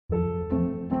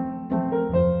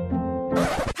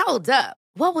Hold up.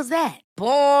 What was that?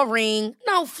 Boring.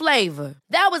 No flavor.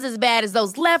 That was as bad as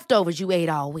those leftovers you ate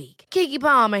all week. Keke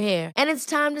Palmer here, and it's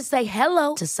time to say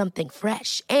hello to something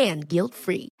fresh and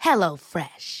guilt-free. Hello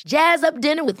Fresh. Jazz up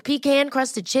dinner with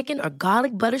pecan-crusted chicken or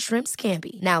garlic butter shrimp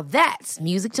scampi. Now that's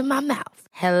music to my mouth.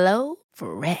 Hello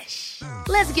Fresh.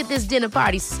 Let's get this dinner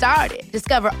party started.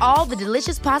 Discover all the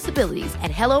delicious possibilities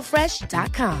at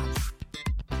hellofresh.com.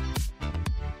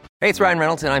 Hey, it's Ryan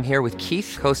Reynolds, and I'm here with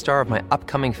Keith, co-star of my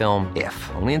upcoming film,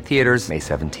 If, only in theaters May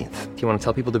 17th. Do you want to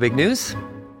tell people the big news?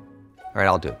 All right,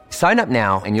 I'll do it. Sign up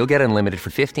now and you'll get unlimited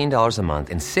for $15 a month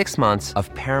and 6 months of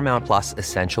Paramount Plus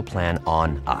Essential Plan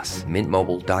on us.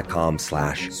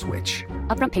 MintMobile.com/switch.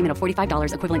 Upfront payment of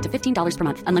 $45 equivalent to $15 per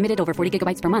month. Unlimited over 40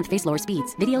 gigabytes per month. Face lower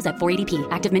speeds. Videos at 480p.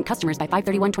 Active Mint customers by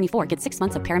 531.24 get 6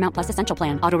 months of Paramount Plus Essential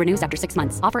Plan. Auto renews after 6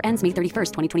 months. Offer ends May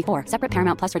 31st, 2024. Separate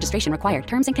Paramount Plus registration required.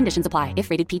 Terms and conditions apply if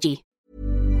rated PG.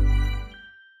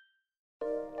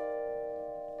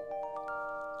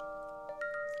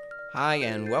 Hi,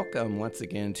 and welcome once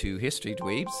again to History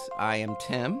Dweebs. I am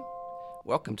Tim.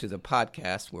 Welcome to the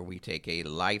podcast where we take a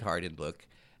lighthearted look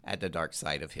at the dark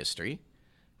side of history.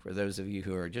 For those of you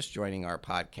who are just joining our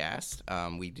podcast,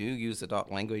 we do use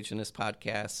adult language in this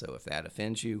podcast, so if that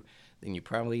offends you, then you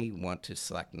probably want to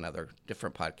select another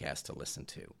different podcast to listen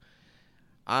to.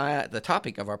 The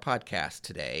topic of our podcast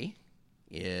today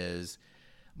is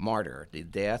Martyr, the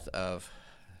death of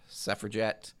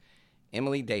suffragette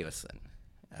Emily Davison.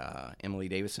 Emily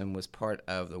Davison was part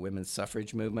of the women's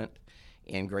suffrage movement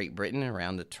in Great Britain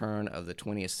around the turn of the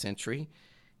 20th century,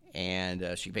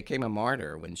 and she became a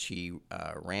martyr when she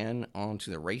ran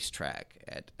onto the racetrack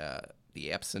at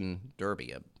the Epsom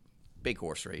Derby, a big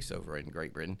horse race over in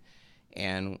Great Britain,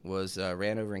 and was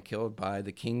ran over and killed by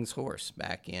the King's horse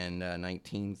back in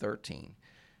 1913.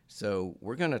 So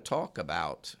we're going to talk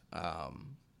about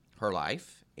her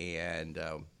life and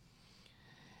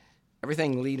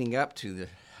everything leading up to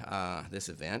this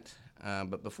event.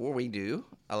 But before we do,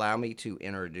 allow me to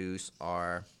introduce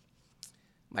my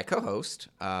co-host.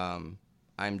 I'm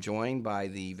joined by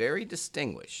the very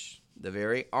distinguished, the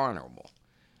very honorable,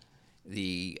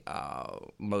 the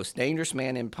most dangerous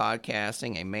man in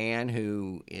podcasting, a man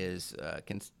who has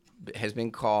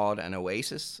been called an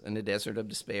oasis in the desert of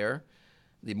despair,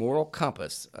 the moral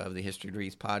compass of the History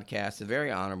Dweebs podcast, the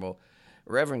very honorable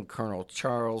Reverend Colonel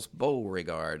Charles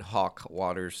Beauregard Hawk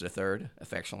Waters III,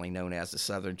 affectionately known as the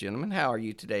Southern Gentleman. How are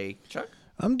you today, Chuck?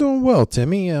 I'm doing well,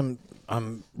 Timmy. I'm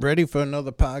ready for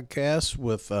another podcast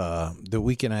with that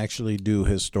we can actually do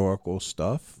historical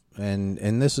stuff,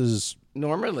 and this is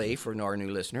normally for our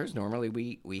new listeners.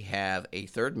 Normally we have a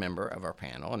third member of our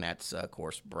panel, and that's of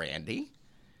course Brandy.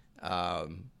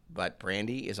 But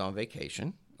Brandy is on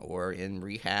vacation or in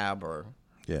rehab or.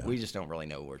 Yeah. We just don't really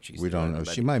know where she's. We don't know.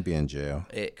 She might be in jail.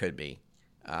 It could be.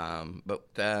 But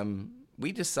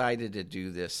we decided to do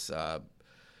this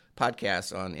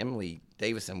podcast on Emily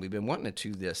Davison. We've been wanting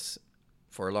to do this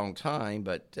for a long time,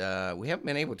 but we haven't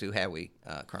been able to, have we,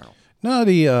 Colonel? No,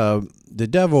 the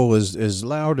devil is as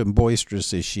loud and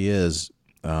boisterous as she is.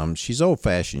 She's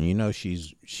old-fashioned. You know,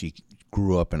 she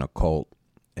grew up in a cult.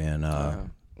 And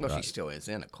she still is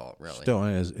in a cult, really. Still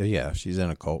is. Yeah, she's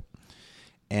in a cult.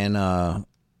 And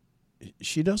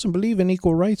she doesn't believe in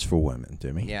equal rights for women,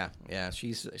 Timmy. Yeah.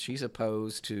 She's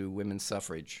opposed to women's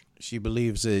suffrage. She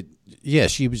believes that. Yeah,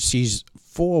 she's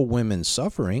for women's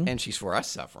suffering, and she's for us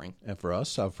suffering,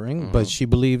 Mm-hmm. But she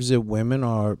believes that women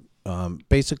are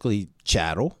basically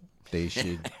chattel. They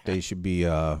should be.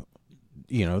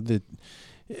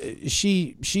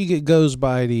 She goes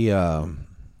by the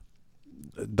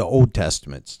Old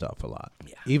Testament stuff a lot.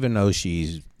 Yeah. Even though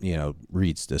she's,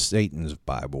 reads the Satan's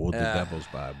Bible, the devil's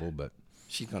Bible, but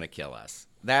she's going to kill us.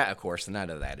 That, of course, none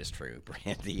of that is true.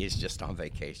 Brandy is just on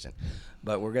vacation.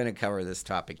 But we're going to cover this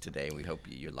topic today. We hope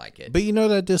you like it. But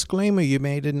that disclaimer you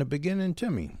made in the beginning,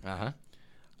 Timmy? Uh-huh.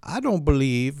 I don't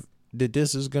believe that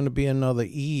this is going to be another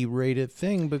E-rated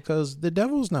thing because the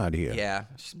devil's not here. Yeah,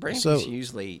 Brandy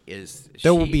usually is.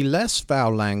 There will be less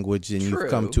foul language than you've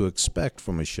come to expect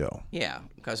from a show. Yeah,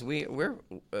 because we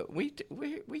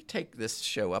take this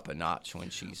show up a notch when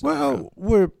she's. Well,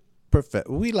 we're perfect.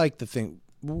 We like to think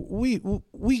we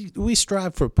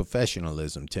strive for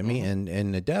professionalism, Timmy, mm-hmm.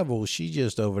 and the devil, she's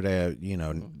just over there,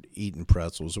 eating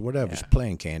pretzels or whatever, she's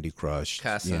playing Candy Crush,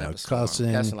 cussing like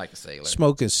a sailor,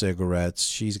 smoking cigarettes.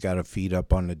 She's got her feet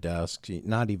up on the desk,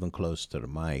 not even close to the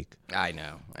mic. I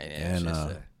know,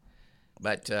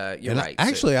 but you're right.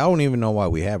 Actually, I don't even know why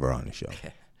we have her on the show.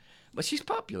 But she's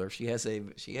popular. She has a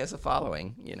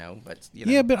following, But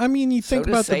yeah, but I mean, you think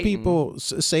about the people.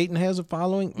 Satan has a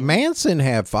following. Manson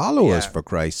had followers, for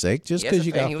Christ's sake. Just because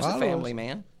you got followers, he was a family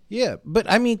man. Yeah, but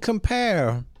I mean,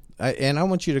 compare, and I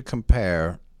want you to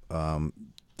compare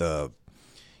because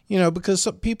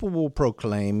some people will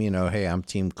proclaim, hey, I'm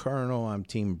Team Colonel, I'm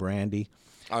Team Brandy.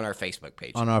 On our Facebook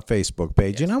page.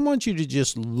 Yes. And I want you to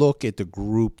just look at the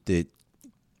group that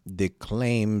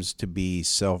claims to be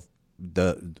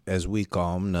as we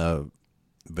call them, the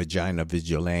vagina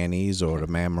vigilantes or the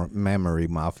mammary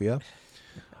mafia.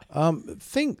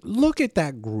 Look at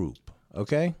that group,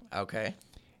 okay? Okay.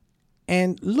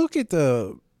 And look at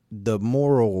the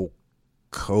moral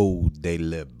code they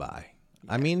live by.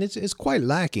 I mean, it's quite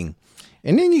lacking.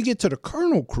 And then you get to the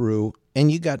Colonel crew,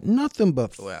 and you got nothing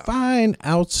but fine,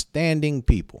 outstanding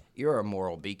people. You're a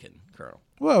moral beacon, Colonel.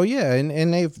 Well, yeah,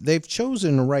 and they've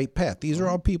chosen the right path. These are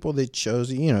all people that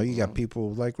chose. You got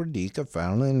people like Radhika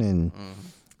Fallon and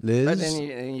Liz. But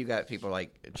then you got people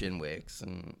like Jen Wicks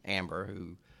and Amber,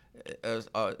 who is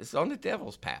on the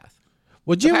devil's path.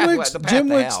 Well, Jim Wicks,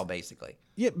 hell, basically.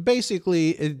 Yeah,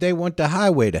 basically, they want the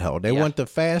highway to hell. They want the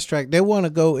fast track. They want to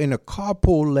go in a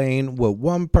carpool lane with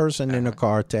one person in a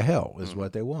car to hell is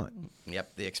what they want.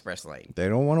 Yep, the express lane. They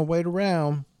don't want to wait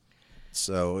around.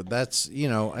 So that's,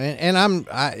 and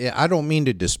I don't mean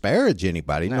to disparage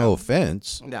anybody. No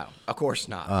offense. No, of course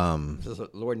not.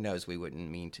 Lord knows we wouldn't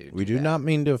mean to. We do not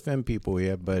mean to offend people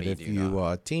here, but if you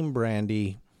are Team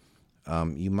Brandy,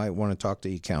 you might want to talk to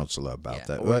your counselor about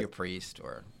that. Or your priest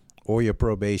or your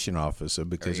probation officer,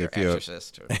 because or if you're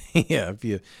exorcist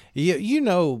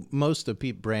most of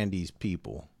Brandy's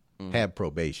people have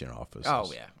probation officers.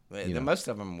 Oh yeah, most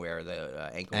of them wear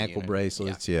the ankle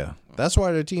bracelets. Yeah. That's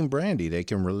why they're Team Brandy. They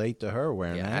can relate to her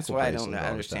wearing an ankle bracelet. That's why I don't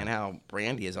understand how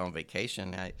Brandy is on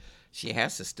vacation. She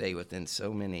has to stay within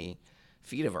so many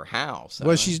feet of her house.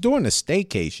 Well, she's doing a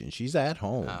staycation. She's at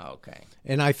home. Oh, okay.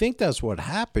 And I think that's what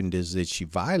happened is that she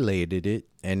violated it,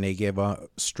 and they gave a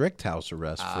strict house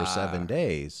arrest for 7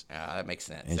 days. That makes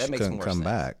sense. And that she makes couldn't more come sense.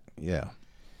 back. Yeah.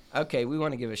 Okay, we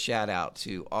want to give a shout out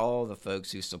to all the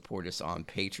folks who support us on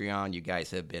Patreon. You guys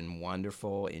have been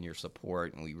wonderful in your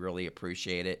support, and we really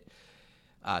appreciate it.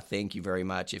 Thank you very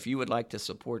much. If you would like to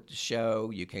support the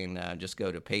show, you can just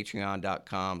go to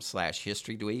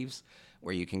patreon.com/historydweebs,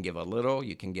 where you can give a little,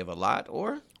 you can give a lot,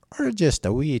 or just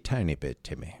a wee tiny bit,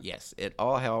 Timmy. Yes, it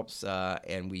all helps,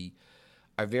 and we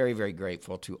are very, very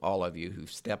grateful to all of you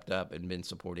who've stepped up and been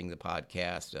supporting the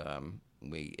podcast.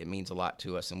 It means a lot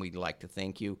to us, and we'd like to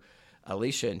thank you.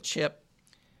 Alicia and Chip,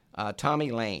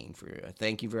 Tommy Lane,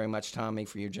 thank you very much, Tommy,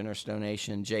 for your generous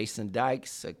donation. Jason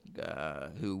Dykes,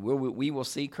 who we will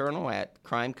see, Colonel, at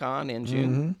CrimeCon in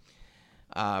June.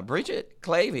 Bridget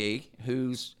Clavey,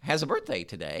 who has a birthday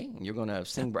today, and you're going to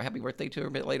sing happy birthday to her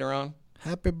a bit later on.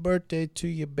 Happy birthday to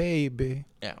you, baby.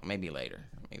 Yeah, maybe later.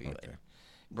 Later.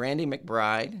 Brandy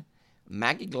McBride,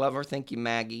 Maggie Glover, thank you,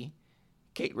 Maggie.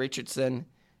 Kate Richardson,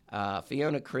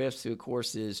 Fiona Crifts, who, of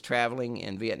course, is traveling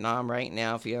in Vietnam right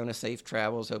now. Fiona, safe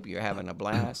travels. Hope you're having a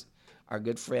blast. Our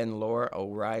good friend Laura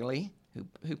O'Reilly,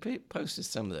 who posted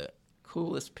some of the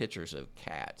coolest pictures of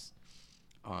cats.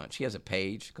 She has a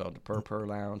page called the Purr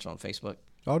Lounge on Facebook.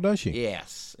 Oh, does she?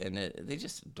 Yes, and they're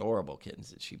just adorable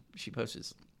kittens that she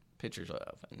posts pictures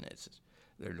of, and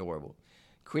they're adorable.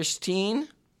 Christine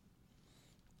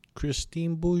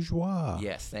Bourgeois.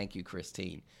 Yes, thank you,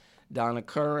 Christine. Donna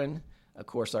Curran, of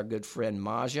course, our good friend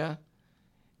Maja.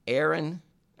 Aaron,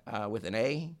 with an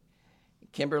A.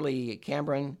 Kimberly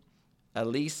Cameron.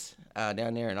 Elise,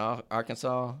 down there in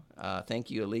Arkansas. Thank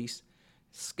you, Elise.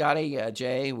 Scotty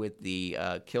J with the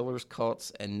Killers,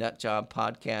 Cults, and Nut Job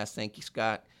podcast. Thank you,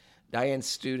 Scott. Diane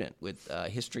Student with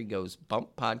History Goes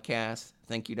Bump podcast.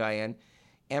 Thank you, Diane.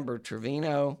 Amber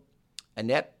Trevino.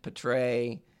 Annette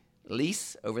Petray.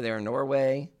 Lise over there in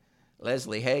Norway.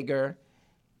 Leslie Hager.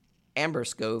 Amber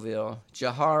Scoville.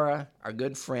 Jahara, our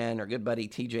good friend, our good buddy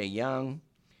TJ Young.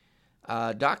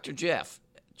 Dr. Jeff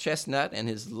Chestnut and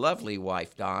his lovely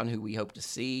wife, Dawn, who we hope to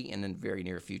see in the very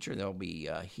near future. They'll be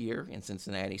here in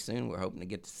Cincinnati soon. We're hoping to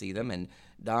get to see them. And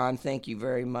Dawn, thank you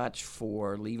very much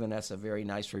for leaving us a very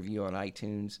nice review on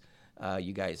iTunes.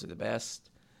 You guys are the best.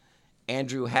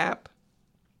 Andrew Happ.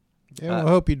 Yeah, I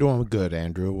hope you're doing good,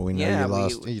 Andrew. We know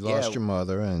you lost your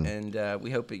mother, and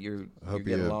we hope that you're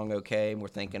getting along okay. And we're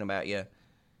thinking about you.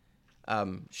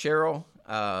 Cheryl,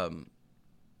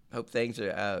 hope things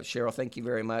are. Cheryl, thank you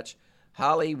very much.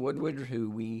 Holly Woodward, who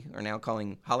we are now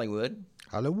calling Hollywood.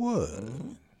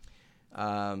 Mm-hmm.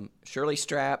 Shirley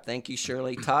Strapp, thank you,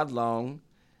 Shirley. Todd Long,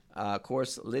 of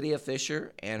course, Lydia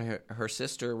Fisher and her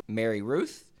sister Mary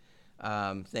Ruth.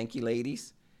 Thank you,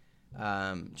 ladies.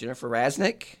 Jennifer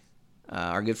Rasnick.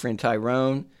 Our good friend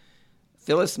Tyrone,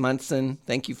 Phyllis Munson,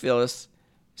 thank you, Phyllis,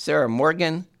 Sarah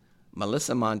Morgan,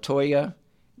 Melissa Montoya,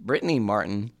 Brittany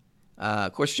Martin,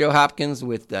 Of course, Joe Hopkins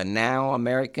with the Now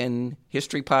American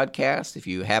History podcast. If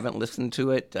you haven't listened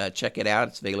to it, check it out.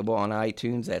 It's available on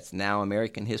iTunes. That's Now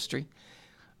American History.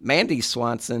 Mandy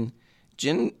Swanson,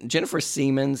 Jennifer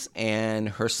Siemens, and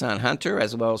her son Hunter,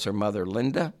 as well as her mother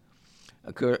Linda.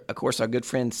 Of course, our good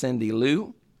friend Cindy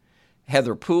Lou,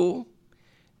 Heather Poole,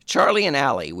 Charlie and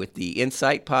Allie with the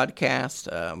Insight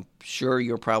podcast. Sure,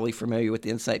 you're probably familiar with the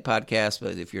Insight podcast,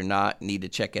 but if you're not, need to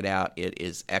check it out. It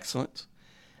is excellent.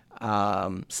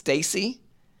 Stacy,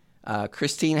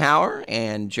 Christine Hauer,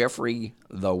 and Jeffrey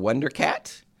the Wonder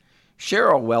Cat,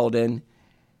 Cheryl Weldon,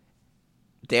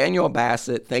 Daniel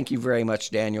Bassett. Thank you very much,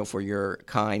 Daniel, for your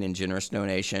kind and generous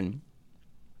donation.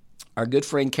 Our good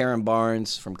friend Karen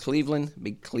Barnes from Cleveland,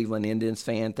 big Cleveland Indians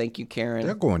fan. Thank you, Karen.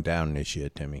 They're going down this year,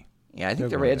 Timmy. Yeah, I think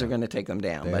the Reds are going to take them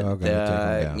down. They are going to take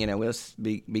them down. You know, let's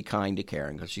be kind to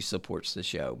Karen because she supports the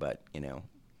show. But, you know,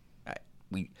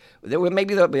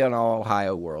 maybe there'll be an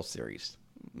Ohio World Series.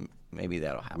 Maybe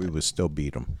that'll happen. We would still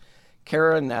beat them.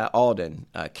 Karen Alden.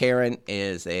 Karen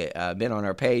is been on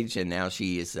our page, and now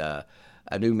she is a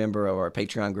new member of our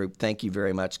Patreon group. Thank you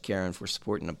very much, Karen, for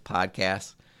supporting the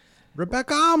podcast.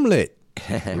 Rebecca Omelette.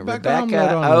 Rebecca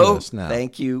Omelette on the list now.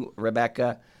 Thank you,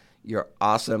 Rebecca. You're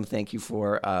awesome. Thank you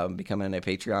for becoming a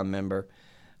Patreon member.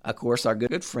 Of course, our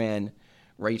good friend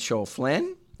Rachel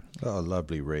Flynn. Oh,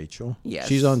 lovely Rachel. Yes.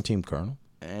 She's on Team Colonel.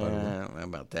 How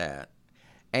about that?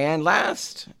 And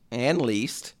last and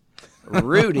least,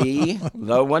 Rudy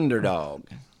the Wonder Dog.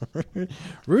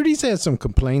 Rudy's had some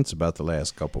complaints about the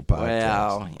last couple podcasts.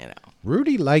 Well, you know.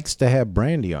 Rudy likes to have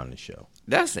Brandy on the show.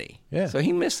 Does he? Yeah. So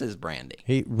he misses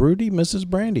Brandy. Rudy misses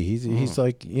Brandy. He's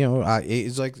like, you know,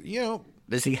 he's like, you know.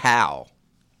 Does he howl?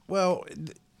 Well,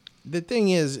 the thing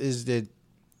is that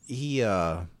he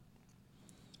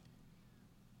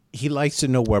likes to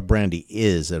know where Brandy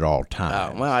is at all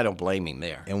times. Well, I don't blame him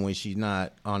there. And when she's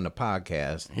not on the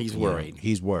podcast, He's worried.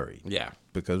 He's worried. Yeah.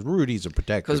 Because Rudy's a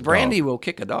protector. Because Brandy will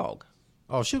kick a dog.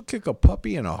 Oh, she'll kick a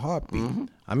puppy in a heartbeat. Mm-hmm.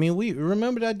 I mean, we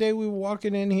remember that day we were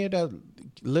walking in here, that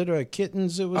litter of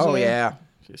kittens that was Oh, there?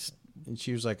 yeah. And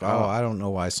she was like, I don't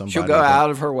know why somebody... She'll go out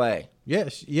of her way.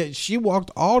 Yes. Yeah, she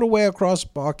walked all the way across the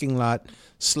parking lot,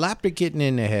 slapped the kitten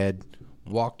in the head,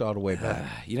 walked all the way back.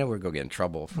 You know we're going to get in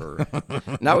trouble for...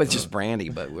 not with just Brandy,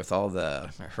 but with all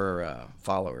her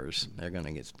followers. They're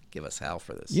going to give us hell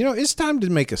for this. You know, it's time to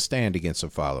make a stand against the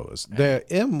followers. They're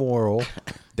immoral.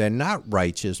 They're not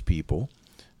righteous people.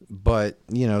 But,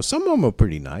 you know, some of them are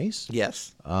pretty nice.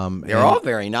 Yes. They're all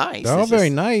very nice. They're all very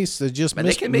nice. They're just but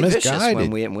they can be misguided.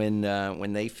 vicious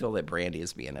when they feel that Brandy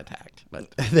is being attacked.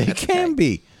 But they can okay.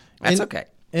 be. That's okay.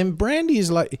 And Brandy is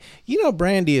like, you know,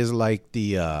 Brandy is like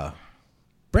the,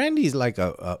 Brandy's like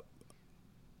a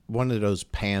one of those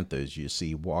panthers you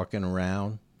see walking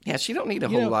around. Yeah, she don't need a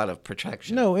whole lot of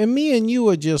protection. No, and me and you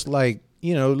are just like,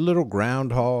 you know, little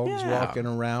groundhogs walking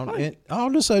around. And all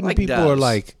of a sudden like people doves. are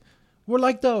like, we're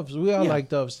like doves. We are like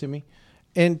doves to me.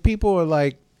 And people are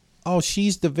like, oh,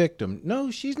 she's the victim.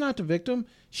 No, she's not the victim.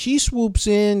 She swoops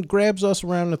in, grabs us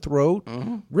around the throat,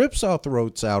 rips our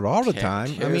throats out all the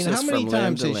time. I mean, how many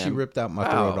times has she ripped out my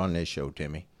throat on this show,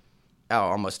 Timmy? Oh,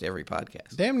 almost every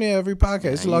podcast. Damn near every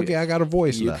podcast. It's lucky I got a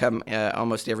voice You left. come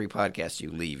almost every podcast.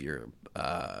 You leave your.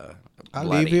 I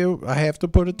bloody. leave you. I have to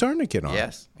put a tourniquet on.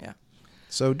 Yes. Yeah.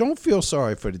 So don't feel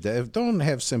sorry for the devil. Don't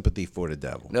have sympathy for the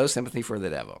devil. No sympathy for the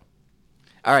devil.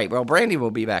 All right. Well, Brandy will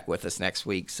be back with us next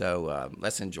week, so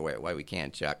let's enjoy it while we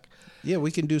can, Chuck. Yeah,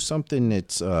 we can do something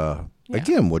that's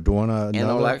again. We're doing another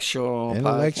intellectual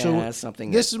podcast,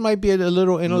 something. This might be a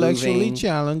little intellectually moving.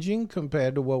 challenging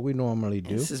compared to what we normally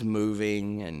do. This is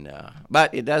moving, and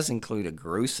but it does include a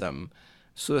gruesome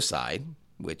suicide,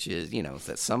 which is, you know,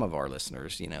 that some of our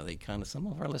listeners, you know, they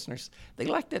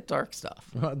like that dark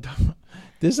stuff.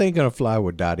 This ain't gonna fly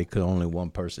with Dottie because only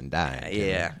one person died.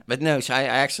 Yeah, but no, I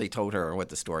actually told her what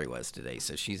the story was today,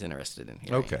 so she's interested in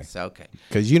hearing. Okay. It. So, okay.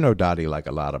 Because you know Dottie like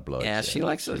a lot of blood. Yeah, she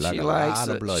likes a lot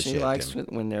of bloodshed. She likes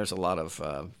when there's a lot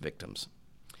of victims.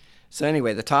 So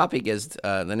anyway, the topic is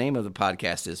the name of the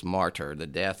podcast is Martyr: The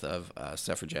Death of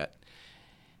Suffragette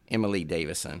Emily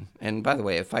Davison. And by the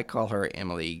way, if I call her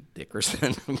Emily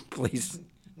Dickerson, please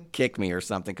kick me or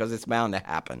something, because it's bound to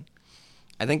happen.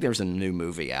 I think there's a new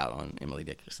movie out on Emily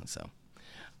Dickerson, so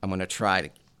I'm going to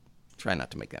try not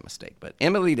to make that mistake. But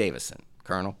Emily Davison,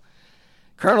 Colonel,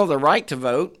 the right to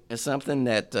vote is something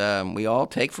that we all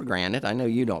take for granted. I know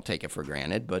you don't take it for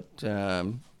granted, but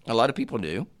a lot of people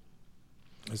do.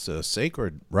 It's a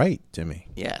sacred right, Timmy.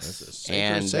 Yes. It's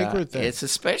a sacred thing. It's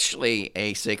especially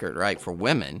a sacred right for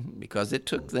women because it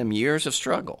took them years of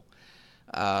struggle,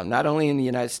 not only in the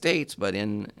United States, but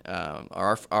in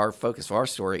our focus of our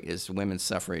story is women's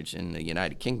suffrage in the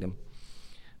United Kingdom.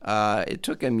 It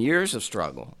took them years of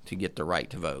struggle to get the right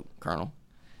to vote, Colonel.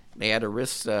 They had to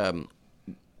risk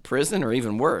prison or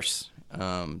even worse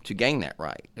to gain that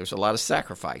right. There's a lot of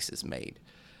sacrifices made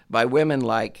by women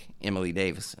like Emily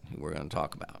Davison, who we're going to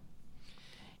talk about.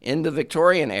 In the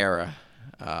Victorian era,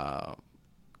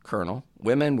 Colonel,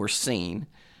 women were seen,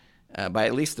 by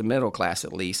at least the middle class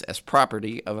at least, as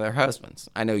property of their husbands.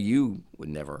 I know you would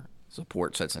never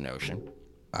support such a notion.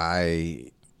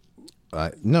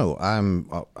 No,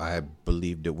 I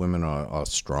believe that women are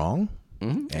strong,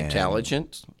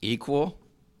 intelligent, equal,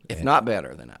 if not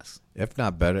better than us. If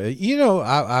not better.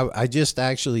 I just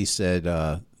actually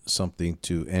said something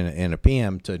in a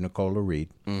PM to Nicola Reed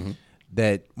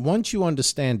that once you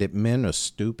understand that men are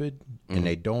stupid and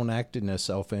they don't act in their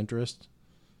self-interest,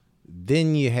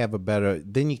 then you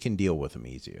can deal with them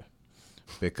easier.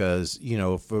 Because,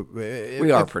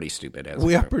 we are pretty stupid.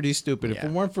 We are pretty stupid. If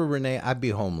it weren't for Renee, I'd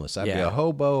be homeless. I'd be a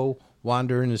hobo,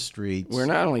 wandering the streets. We're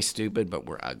not only stupid, but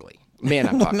we're ugly. Men,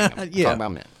 I'm talking about. Talking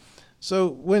about men. So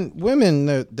when women,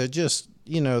 they're just,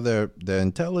 they're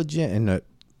intelligent and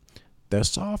they're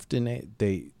soft and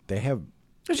they have.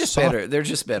 They're just better. They're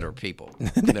just better people.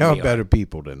 They are better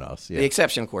people than us. Yeah. The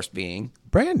exception, of course, being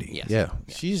Brandy. Yes. Yeah.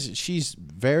 She's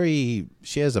very.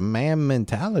 She has a man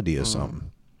mentality or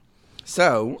something.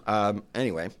 So,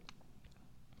 anyway,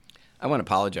 I want to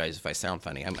apologize if I sound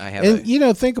funny. I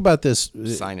have think about this.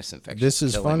 Sinus infection. This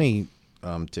is funny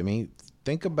to me.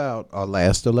 Think about our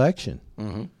last election.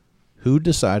 Mm-hmm. Who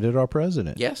decided our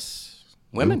president? Yes.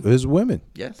 Women. It was women.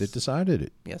 Yes. That decided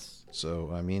it. Yes. So,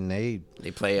 I mean, they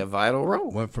play a vital role.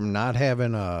 Went from not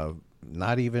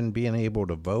even being able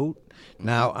to vote.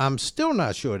 Now, I'm still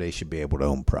not sure they should be able to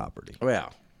own property.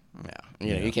 Well,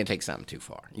 yeah. You can't take something too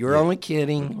far. You're only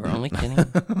kidding. We're only kidding.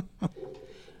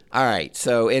 All right.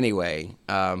 So anyway,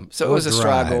 it was a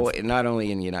struggle, not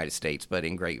only in the United States, but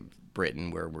in Great Britain,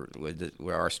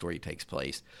 where our story takes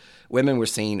place. Women were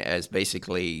seen as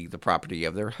basically the property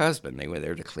of their husband. They were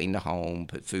there to clean the home,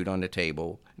 put food on the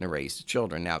table, and to raise the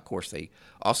children. Now, of course, they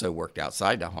also worked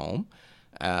outside the home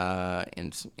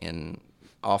in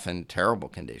often terrible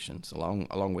conditions,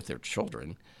 along with their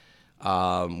children.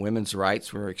 Women's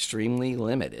rights were extremely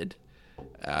limited,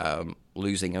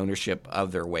 losing ownership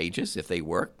of their wages. If they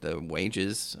worked, the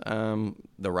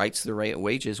rights to their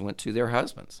wages went to their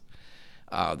husbands.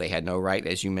 They had no right,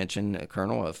 as you mentioned,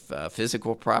 Colonel, of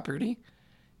physical property.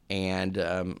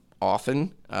 And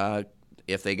often,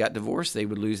 if they got divorced, they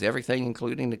would lose everything,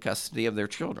 including the custody of their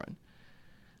children.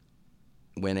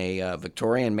 When a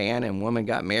Victorian man and woman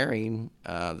got married,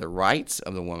 the rights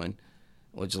of the woman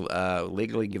was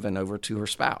legally given over to her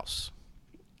spouse.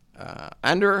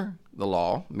 Under the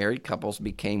law, married couples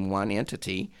became one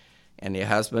entity, and the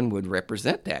husband would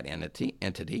represent that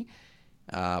entity,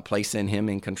 placing him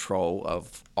in control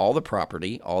of all the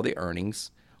property, all the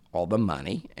earnings, all the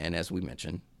money, and as we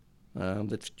mentioned,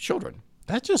 the children.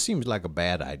 That just seems like a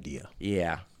bad idea.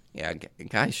 Yeah,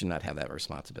 guys should not have that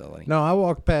responsibility. No, I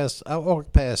walked past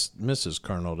Mrs.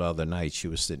 Colonel the other night. She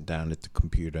was sitting down at the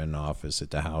computer in the office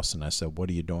at the house, and I said, "What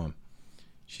are you doing?"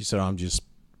 She said, "I'm just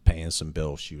paying some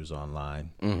bills." She was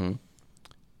online. Mm-hmm.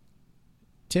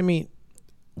 Timmy,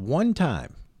 one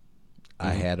time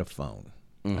I had a phone.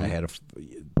 Mm-hmm. I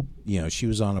had she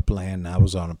was on a plan, and I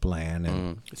was on a plan,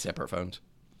 and separate phones.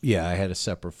 Yeah, I had a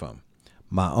separate phone.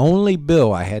 My only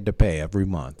bill I had to pay every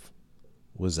month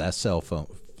was that cell phone.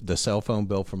 The cell phone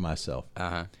bill for myself.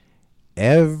 Uh-huh.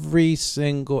 Every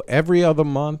other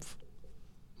month,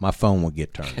 my phone would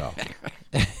get turned off.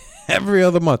 Every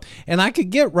other month. And I could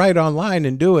get right online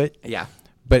and do it. Yeah.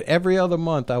 But every other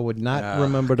month, I would not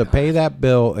remember to pay that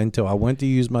bill until I went to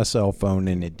use my cell phone,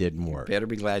 and it didn't work. Better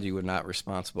be glad you were not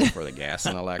responsible for the gas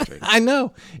and electric. I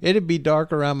know. It'd be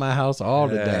dark around my house all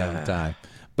the damn time.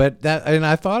 But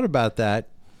I thought about that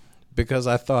because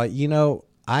I thought,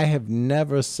 I have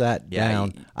never sat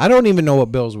down. I don't even know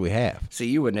what bills we have. See,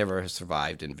 you would never have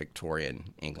survived in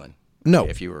Victorian England. No.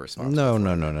 If you were responsible.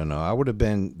 No. I would have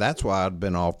been, that's why I'd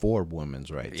been all for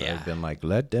women's rights. Yeah. I'd been like,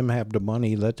 let them have the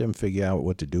money, let them figure out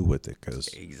what to do with it.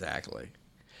 Exactly.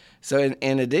 So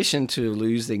in addition to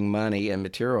losing money and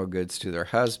material goods to their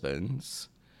husbands,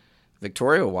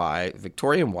 Victorian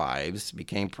wives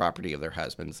became property of their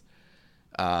husbands,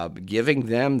 giving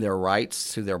them their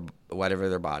rights to whatever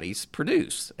their bodies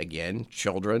produce. Again,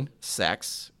 children,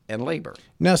 sex, and labor.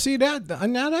 Now, see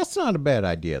that's not a bad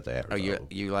idea there. Oh,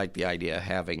 you like the idea of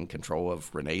having control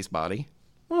of Renee's body?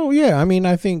 Oh yeah, I mean,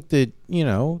 I think that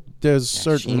there's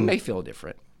certain. She may feel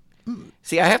different.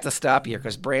 See, I have to stop here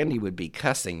because Brandy would be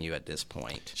cussing you at this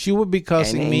point. She would be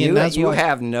cussing me, and you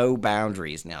have no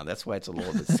boundaries now. That's why it's a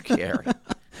little bit scary.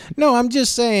 No, I'm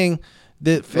just saying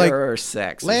Fairer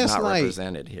sex is last not night,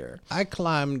 represented here. I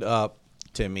climbed up,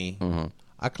 Timmy.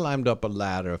 I climbed up a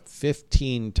ladder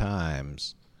 15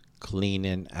 times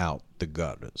cleaning out the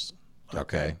gutters.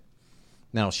 Okay.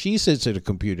 Now, she sits at a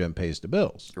computer and pays the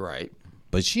bills. Right.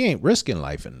 But she ain't risking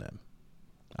life and limb.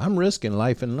 I'm risking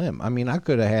life and limb. I mean, I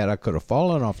could have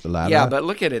fallen off the ladder. Yeah, but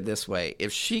look at it this way.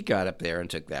 If she got up there and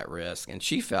took that risk and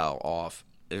she fell off,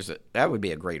 that would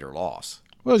be a greater loss.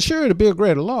 Well, sure, it'd be a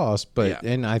greater loss, but Yeah.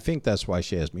 and I think that's why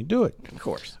she has me do it. Of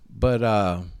course.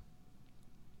 But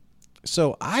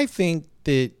so I think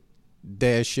that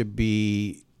there should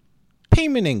be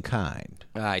payment in kind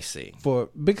I see.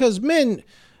 because men.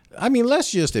 I mean,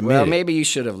 let's just admit Well, it. maybe you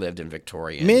should have lived in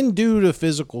Victoria. Men do the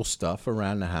physical stuff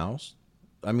around the house.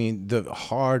 I mean, the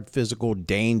hard, physical,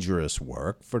 dangerous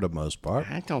work for the most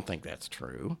part. I don't think that's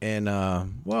true. And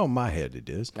well, in my head it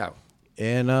is. Oh.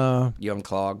 And You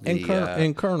unclog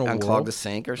in Colonel unclog World, the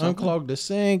sink or something? unclog the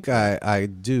sink. I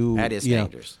do. That is you know,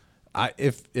 dangerous.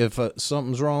 if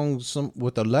something's wrong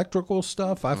with electrical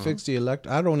stuff, I fix the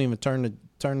I don't even turn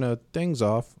the things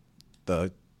off.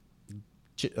 What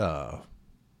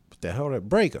the hell, that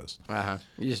breakers.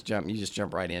 You just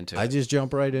jump right into I it. just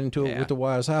jump right into it Yeah. with the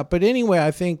wires hot. But anyway,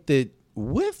 I think that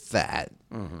with that,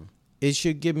 it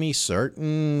should give me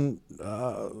certain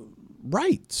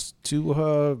rights to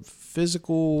her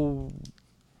physical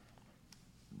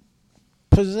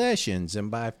possessions.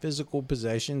 And by physical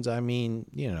possessions, I mean,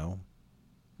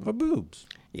 her boobs.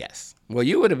 Yes. Well,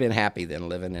 you would have been happy then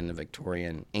living in the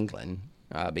Victorian England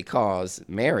because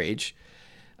marriage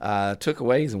took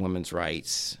away the women's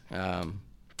rights.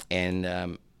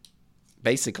 And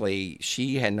basically,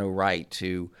 she had no right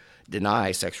to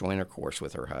deny sexual intercourse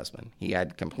with her husband. He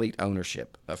had complete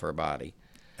ownership of her body.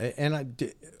 And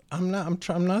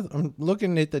I'm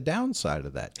looking at the downside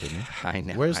of that, Timmy. I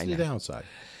know. Where's I the know. downside?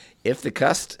 If the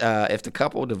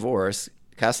couple divorced,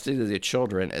 custody of the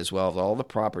children as well as all the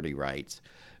property rights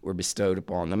were bestowed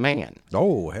upon the man.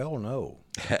 Oh, hell no.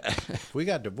 If we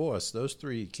got divorced, those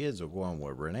 3 kids are going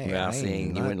with Renee. Well, I see, ain't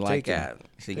you not wouldn't like taking- that.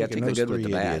 So you got to taking take the those good with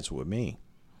 3 the bad. idiots with me.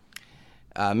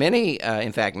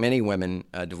 In fact, many women,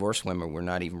 divorced women, were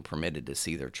not even permitted to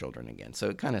see their children again. So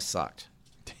it kind of sucked.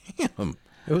 Damn,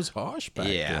 it was harsh back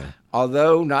then.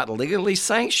 Although not legally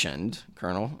sanctioned,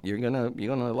 Colonel, you're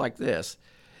gonna like this.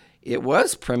 It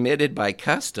was permitted by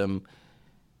custom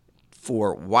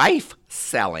for wife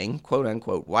selling, quote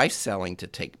unquote, wife selling to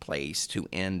take place to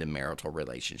end a marital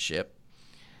relationship.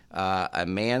 Since a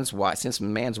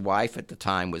man's wife at the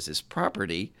time was his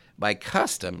property, by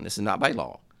custom, this is not by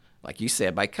law, like you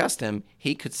said, by custom,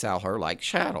 he could sell her like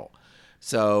chattel.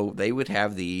 So they would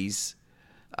have these,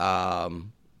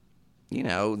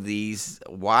 these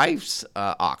wives'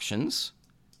 auctions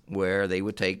where they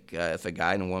would take, if a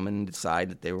guy and a woman decide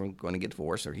that they were going to get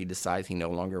divorced or he decides he no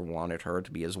longer wanted her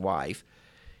to be his wife,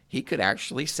 he could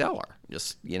actually sell her,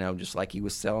 just like he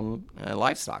was selling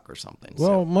livestock or something.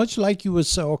 Well, much like you would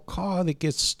sell a car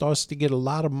that starts to get a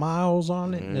lot of miles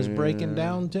on it and is breaking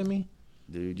down, Timmy.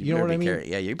 Dude, You know what I mean?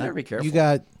 Yeah, you better be careful.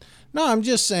 No, I'm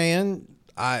just saying,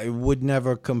 I would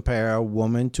never compare a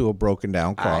woman to a broken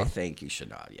down car. I think you should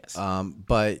not, yes.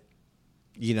 But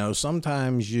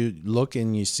sometimes you look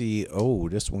and you see, oh,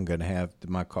 this one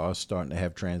my car's starting to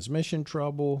have transmission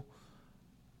trouble.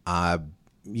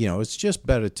 It's just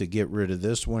better to get rid of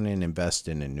this one and invest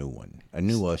in a new one, a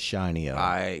newer, shinier,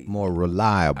 more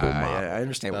reliable model. I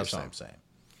understand That's what what you're I'm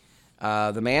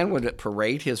saying. The man would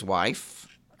parade his wife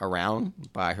around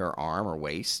by her arm or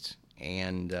waist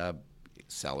and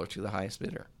sell her to the highest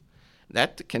bidder.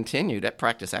 That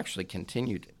practice actually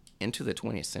continued into the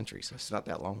 20th century, so it's not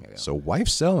that long ago. So wife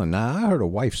selling. Now, I heard of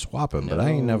wife swapping, but I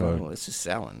ain't never. No, this is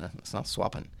selling. It's not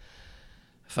swapping.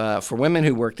 For women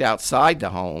who worked outside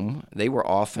the home, they were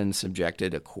often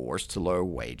subjected, of course, to lower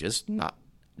wages. Not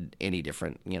any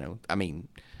different,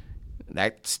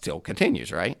 that still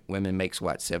continues, right? Women makes,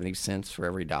 70 cents for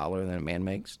every dollar that a man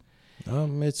makes?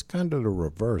 It's kind of the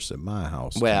reverse at my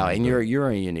house. Well, and you're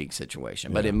in a unique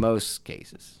situation. But in most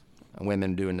cases,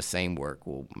 women doing the same work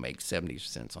will make 70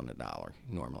 cents on the dollar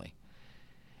normally.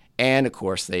 And, of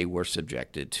course, they were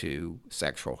subjected to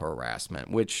sexual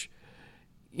harassment, which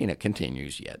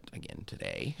continues yet again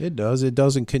today. It does. It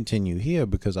doesn't continue here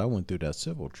because I went through that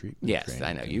civil treatment. Yes, training.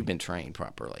 I know. You've been trained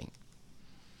properly.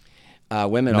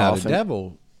 Women Now, often... the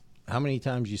devil, how many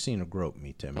times you seen her grope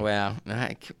me, Timmy? Well,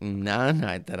 none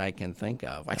that I can think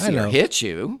of. I see her know. hit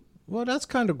you. Well, that's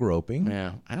kind of groping.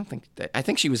 Yeah, I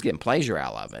think she was getting pleasure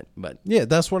out of it, but... Yeah,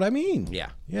 that's what I mean.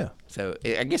 Yeah. Yeah. So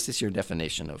I guess it's your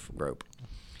definition of grope.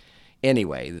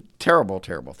 Anyway, terrible,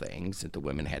 terrible things that the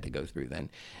women had to go through then.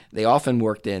 They often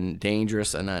worked in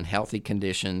dangerous and unhealthy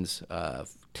conditions,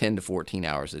 10 to 14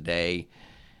 hours a day.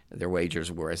 Their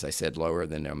wages were, as I said, lower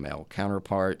than their male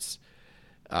counterparts.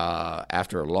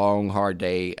 After a long, hard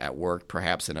day at work,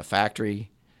 perhaps in a factory,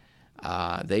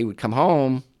 they would come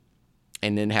home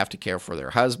and then have to care for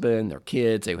their husband, their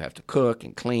kids. They would have to cook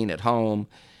and clean at home,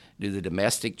 do the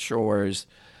domestic chores.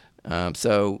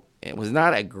 So it was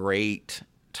not a great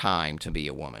time to be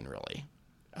a woman, really.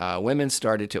 Women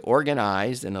started to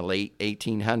organize in the late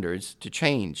 1800s to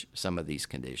change some of these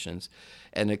conditions.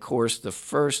 And, of course, the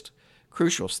first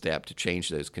crucial step to change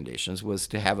those conditions was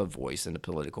to have a voice in the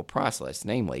political process,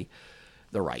 namely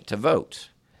the right to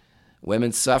vote.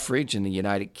 Women's suffrage in the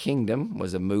United Kingdom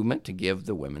was a movement to give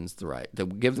the women the right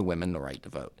to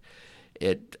vote.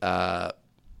 It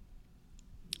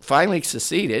finally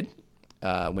succeeded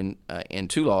when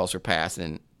two laws were passed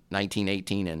in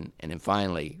 1918 and then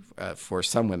finally for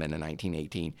some women in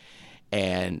 1918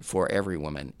 and for every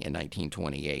woman in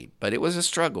 1928. But it was a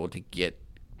struggle to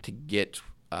get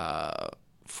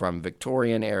from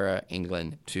Victorian era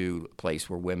England to a place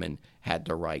where women had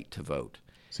the right to vote.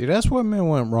 See, that's where men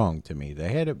went wrong to me. They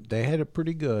had it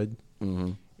pretty good,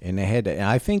 and they had.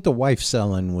 I think the wife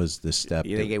selling was the step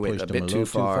that pushed them a little too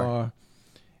far.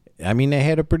 I mean, they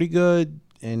had it pretty good,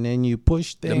 and then you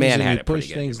push things. The men and had you it push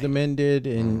pretty things. good, The men did,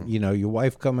 and your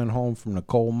wife coming home from the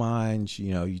coal mines.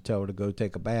 You tell her to go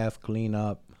take a bath, clean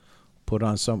up, put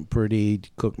on something pretty,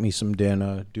 cook me some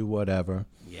dinner, do whatever.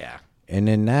 Yeah. And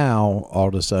then now, all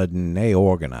of a sudden, they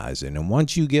organizing. And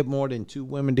once you get more than two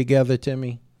women together,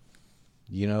 Timmy,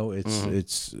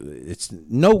 it's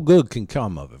no good can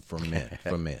come of it for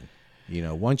men.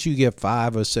 Once you get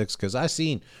 5 or 6, because I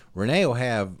seen Renee will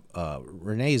have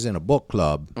Renee's in a book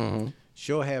club. Mm-hmm.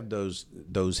 She'll have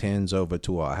those hens over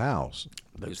to our house.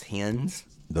 Those hens?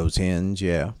 Those hens,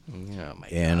 yeah. Oh my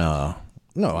and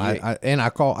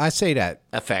God. I say that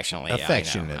affectionately.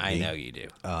 Affectionately, I know you do.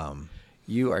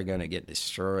 You are going to get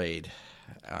destroyed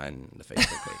on the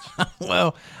Facebook page.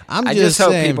 Well, I just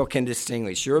hope people can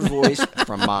distinguish your voice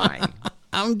from mine.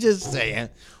 I'm just saying.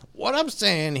 What I'm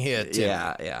saying here, Tim,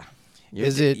 yeah.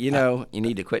 Is it? You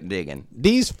need to quit digging.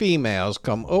 These females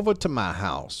come over to my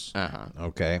house,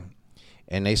 okay,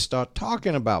 and they start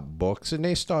talking about books, and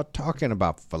they start talking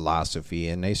about philosophy,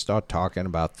 and they start talking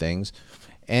about things,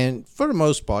 and for the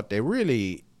most part, they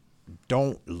really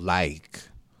don't like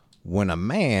when a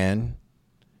man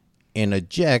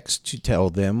interjects to tell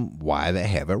them why they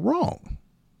have it wrong.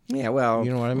 Yeah, well,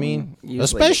 you know what I mean.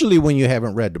 Especially when you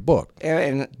haven't read the book.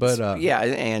 And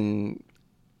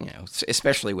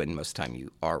especially when most of the time you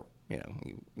are, you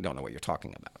don't know what you're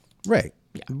talking about. Right.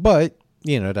 Yeah. But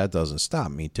that doesn't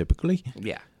stop me typically.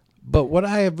 Yeah. But what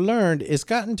I have learned, it's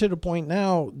gotten to the point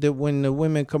now that when the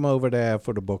women come over there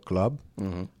for the book club,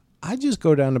 I just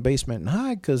go down the basement and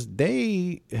hide because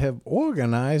they have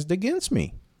organized against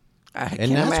me.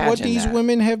 And that's what these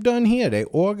women have done here. They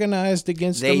organized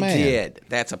against the man. They did.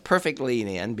 That's a perfect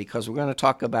lead-in because we're going to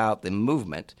talk about the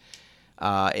movement.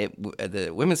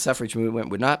 The women's suffrage movement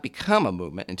would not become a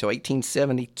movement until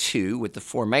 1872 with the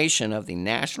formation of the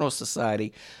National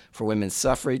Society for Women's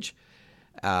Suffrage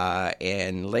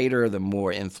and later the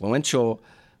more influential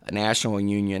National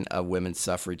Union of Women's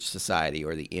Suffrage Society,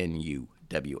 or the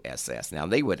NUWSS. Now,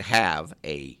 they would have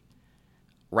a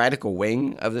radical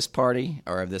wing of this party,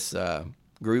 or of this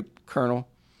group, Colonel,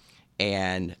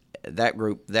 and that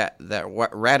group, that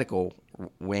radical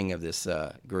wing of this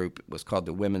group was called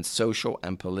the Women's Social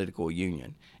and Political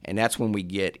Union, and that's when we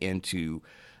get into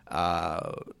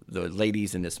the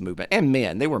ladies in this movement, and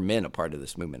men. They were men a part of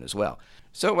this movement as well.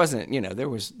 So it wasn't,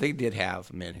 they did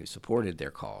have men who supported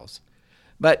their cause.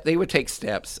 But they would take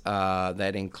steps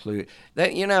that include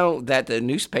that the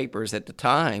newspapers at the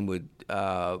time would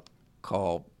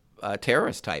call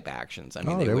terrorist type actions. I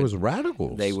mean, there was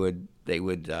radicals. They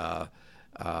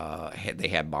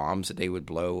had bombs that they would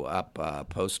blow up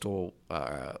postal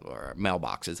or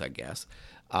mailboxes, I guess.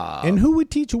 And who would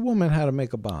teach a woman how to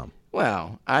make a bomb?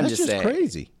 Well, That's just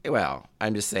crazy. Well,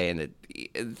 I'm just saying that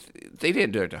they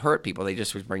didn't do it to hurt people. They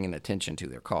just was bringing attention to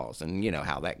their cause, and you know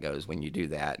how that goes when you do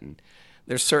that. And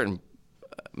there's certain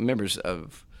members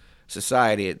of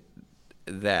society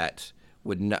that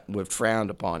would frown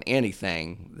upon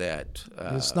anything that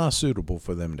it's not suitable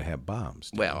for them to have bombs.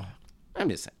 Well, I'm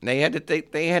just saying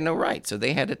they had no right, so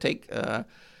they had to take.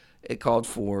 It called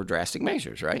for drastic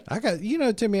measures, right? I got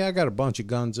Timmy. I got a bunch of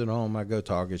guns at home. I go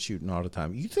target shooting all the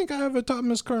time. You think I ever taught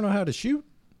Miss Colonel how to shoot?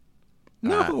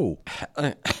 No,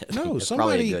 no.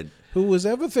 Somebody who was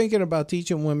ever thinking about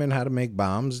teaching women how to make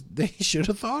bombs, they should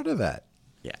have thought of that.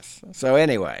 Yes. So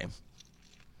anyway,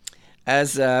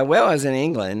 As well as in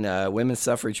England, women's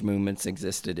suffrage movements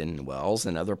existed in Wales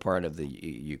and other part of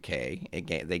the UK.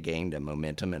 They gained a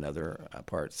momentum in other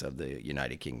parts of the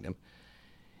United Kingdom.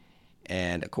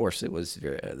 And, of course, there was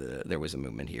a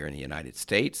movement here in the United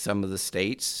States. Some of the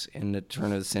states in the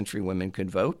turn of the century, women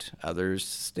could vote. Other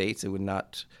states, they would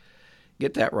not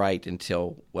get that right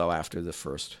until well after the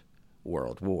First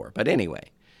World War. But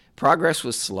anyway, progress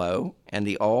was slow, and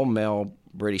the all-male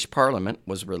British Parliament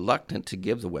was reluctant to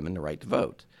give the women the right to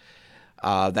vote.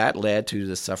 That led to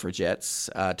the suffragettes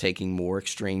taking more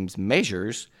extreme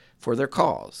measures for their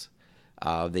cause.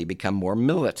 They become more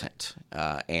militant,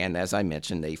 and as I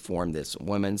mentioned, they formed this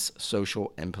Women's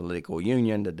Social and Political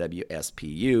Union, the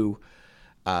WSPU,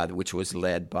 which was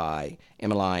led by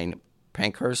Emmeline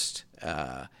Pankhurst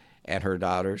and her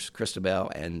daughters,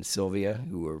 Christabel and Sylvia,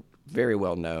 who were very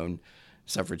well-known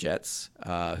suffragettes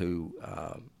who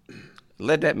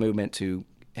led that movement to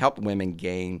help women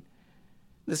gain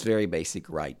this very basic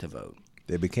right to vote.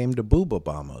 They became the Booba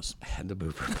Bombers. The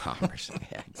Booba Bombers,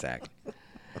 yeah, exactly.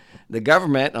 The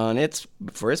government,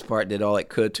 for its part, did all it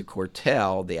could to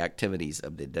curtail the activities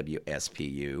of the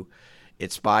WSPU.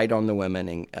 It spied on the women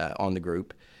and on the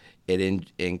group. It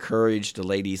encouraged the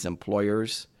ladies'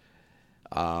 employers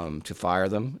to fire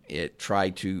them. It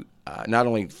tried to not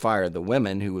only fire the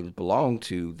women who belonged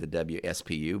to the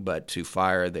WSPU, but to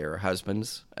fire their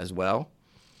husbands as well.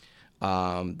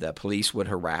 The police would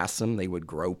harass them. They would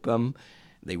grope them.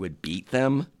 They would beat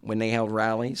them when they held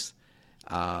rallies.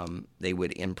 They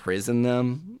would imprison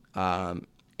them.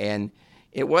 And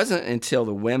it wasn't until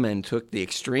the women took the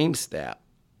extreme step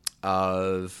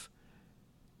of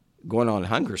going on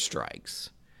hunger strikes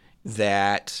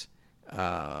that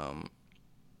the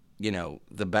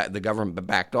government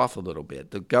backed off a little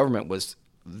bit. The government was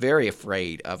very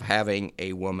afraid of having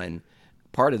a woman,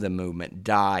 part of the movement,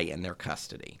 die in their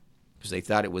custody because they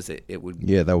thought it would.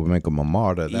 Yeah, that would make them a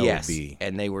martyr. Yes,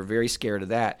 and they were very scared of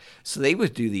that. So they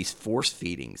would do these force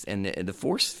feedings, and the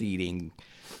force feeding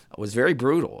was very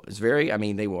brutal. It's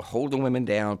they will hold the women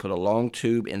down, put a long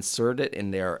tube, insert it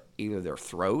in either their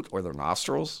throat or their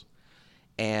nostrils,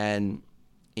 and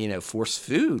force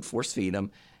feed them.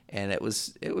 And it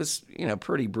was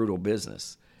pretty brutal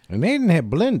business. And they didn't have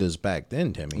blenders back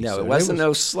then, Timmy. No, so it wasn't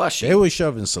no slushy. They were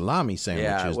shoving salami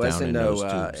sandwiches down in those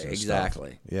tubes.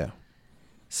 Exactly. Stuff. Yeah.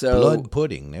 So blood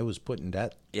pudding. They was putting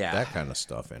that kind of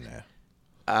stuff in there.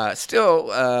 Still,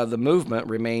 the movement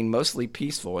remained mostly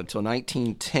peaceful until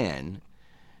 1910.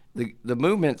 The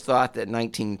movement thought that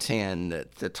 1910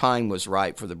 that the time was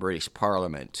right for the British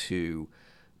Parliament to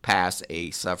pass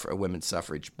a women's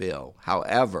suffrage bill.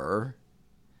 However,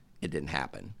 it didn't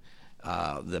happen.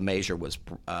 The measure was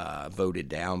voted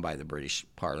down by the British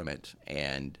Parliament,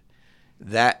 and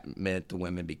that meant the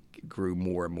women grew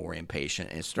more and more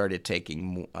impatient and started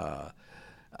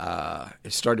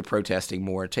started protesting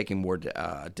more, taking more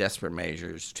desperate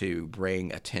measures to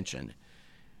bring attention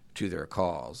to their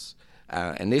cause.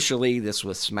 Initially, this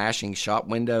was smashing shop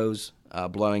windows,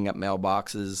 blowing up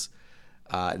mailboxes.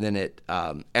 Then it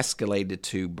escalated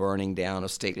to burning down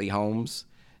of stately homes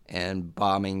and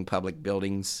bombing public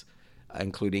buildings,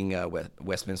 including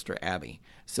Westminster Abbey.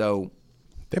 So,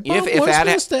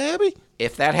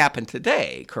 if that happened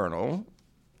today, Colonel,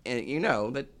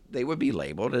 that they would be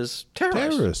labeled as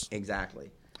terrorists.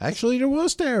 Exactly. Actually, there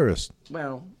was terrorists.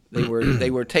 Well,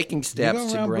 they were taking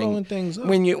steps to bring blowing things up.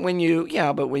 when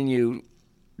you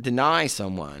deny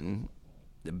someone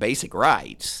the basic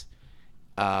rights,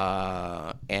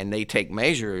 and they take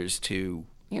measures to.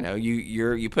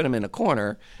 You put them in a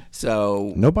corner,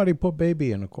 so... Nobody put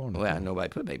baby in a corner. Well, nobody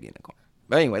put baby in a corner.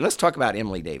 But anyway, let's talk about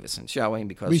Emily Davison, shall we?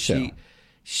 Because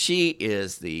she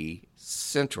is the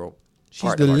central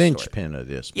part of our linchpin of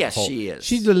this. Yes, she is.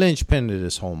 She's the linchpin of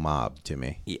this whole mob to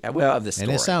me. Yeah, well, of the story.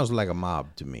 And it sounds like a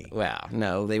mob to me. Well,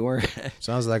 no, they weren't.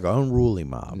 Sounds like an unruly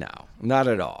mob. No, not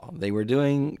at all. They were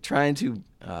trying to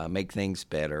make things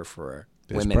better for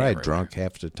women. They're probably drunk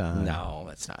half the time. No,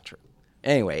 that's not true.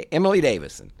 Anyway, Emily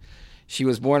Davison. She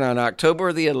was born on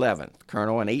October the 11th,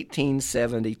 Colonel, in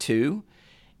 1872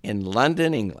 in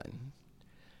London, England.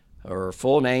 Her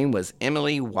full name was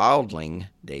Emily Wilding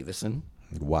Davison.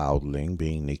 Wilding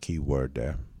being the key word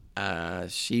there.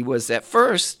 She was at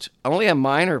first only a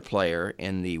minor player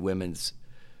in the Women's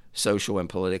Social and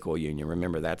Political Union.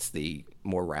 Remember, that's the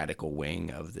more radical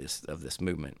wing of this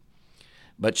movement.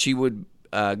 But she would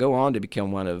go on to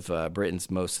become one of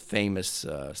Britain's most famous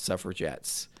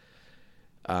suffragettes.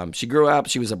 She grew up,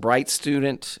 she was a bright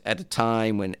student at a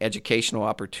time when educational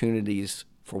opportunities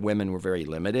for women were very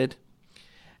limited.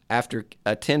 After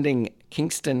attending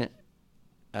Kynaston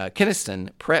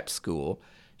Prep School,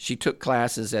 She took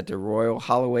classes at the Royal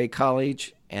Holloway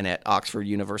College and at Oxford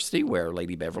University, where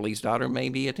Lady Beverly's daughter may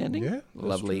be attending. Yeah,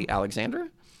 lovely true. Alexandra.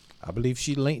 I believe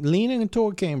she's leaning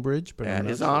toward Cambridge, but That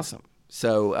is awesome.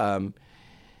 So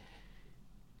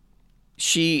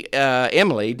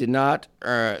Emily did not.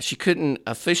 She couldn't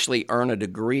officially earn a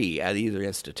degree at either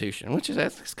institution, which is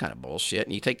that's kind of bullshit.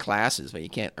 And you take classes, but you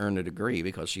can't earn a degree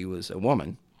because she was a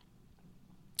woman.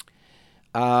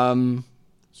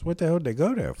 So what the hell did they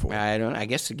go there for? I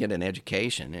guess to get an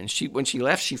education. And when she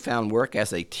left, she found work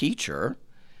as a teacher.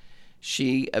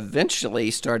 She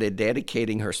eventually started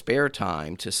dedicating her spare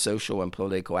time to social and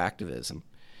political activism.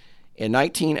 In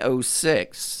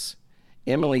 1906,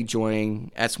 Emily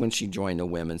that's when she joined the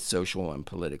Women's Social and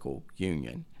Political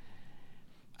Union.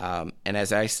 And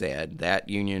as I said, that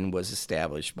union was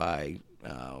established by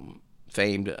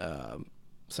famed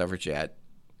suffragette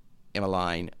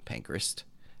Emmeline Pankhurst.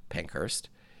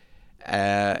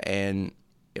 And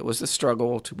it was a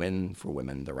struggle to win for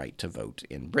women the right to vote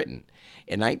in Britain.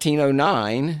 In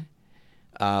 1909,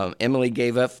 Emily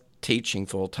gave up teaching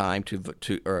full-time to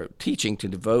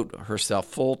devote herself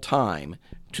full-time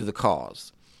to the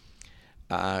cause.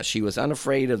 She was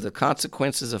unafraid of the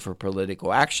consequences of her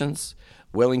political actions,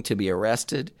 willing to be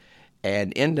arrested,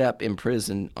 and end up in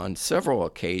prison on several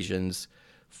occasions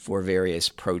for various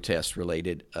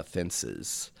protest-related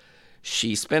offenses.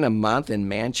 She spent a month in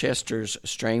Manchester's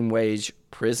Strangeways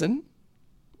prison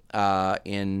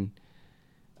in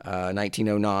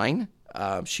 1909.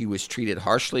 She was treated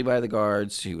harshly by the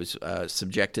guards. She was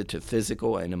subjected to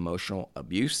physical and emotional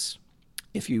abuse.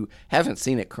 If you haven't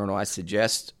seen it, Colonel, I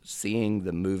suggest seeing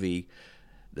the movie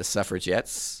The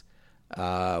Suffragettes,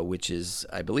 which is,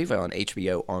 I believe, on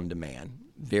HBO On Demand.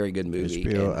 Very good movie.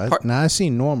 Now, I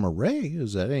seen Norma Ray.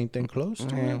 Is that anything close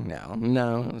to her?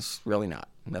 No, it's really not.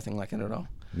 Nothing like it at all.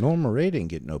 Norma Ray didn't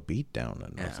get no beat down or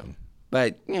nothing.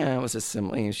 But, it was a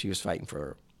similar, she was fighting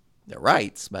for their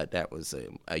rights, but that was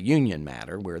a union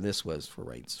matter, where this was for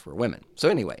rights for women. So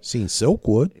anyway. Seen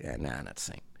Silkwood. Yeah, not the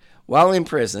same. While in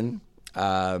prison.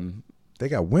 They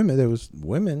got women. There was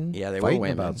women they fighting were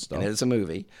women, about stuff. and it's a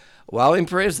movie. While in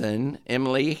prison,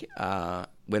 Emily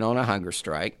went on a hunger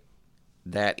strike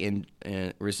that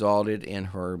resulted in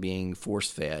her being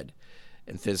force-fed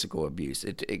and physical abuse.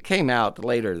 It came out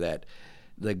later that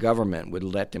the government would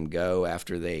let them go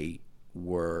after they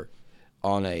were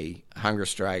on a hunger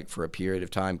strike for a period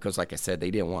of time because, like I said,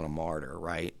 they didn't want a martyr,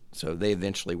 right? So they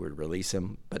eventually would release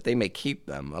them, but they may keep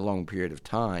them a long period of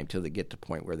time till they get to the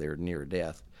point where they're near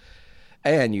death.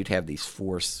 And you'd have these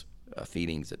force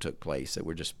feedings that took place that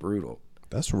were just brutal.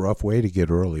 That's a rough way to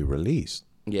get early release.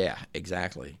 Yeah,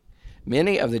 exactly.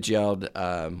 Many of the jailed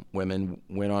women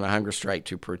went on a hunger strike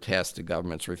to protest the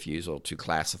government's refusal to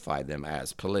classify them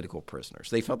as political prisoners.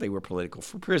 They felt they were political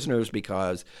prisoners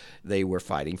because they were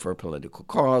fighting for a political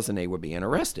cause and they were being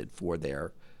arrested for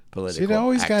their political they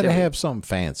always got to activity. have something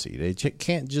fancy. They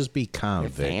can't just be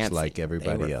convicts like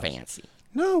everybody else. Fancy.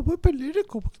 No, we're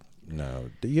political. No,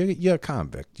 you're a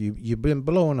convict. You've been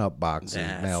blowing up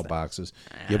mailboxes.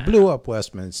 You blew up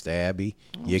Westminster Abbey.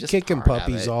 You're kicking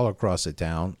puppies all across the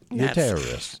town. You're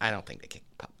terrorists. I don't think they kick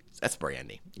puppies. That's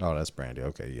Brandy. Oh, that's Brandy.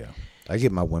 Okay, yeah. I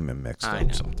get my women mixed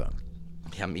up sometimes.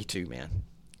 Yeah, me too, man.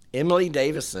 Emily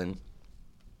Davison,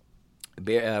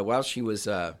 while she was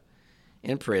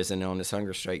in prison on this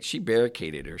hunger strike, she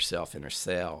barricaded herself in her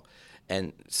cell.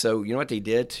 And so you know what they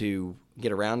did to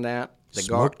get around that?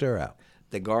 Smoked her out.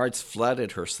 The guards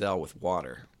flooded her cell with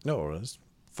water. No, it's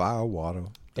fire, water.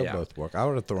 They'll both work. I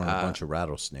would have thrown a bunch of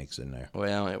rattlesnakes in there.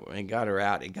 Well, it got her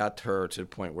out. It got her to the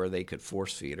point where they could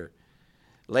force feed her.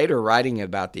 Later, writing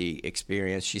about the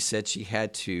experience, she said she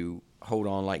had to hold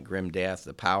on like grim death.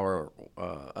 The power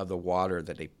of the water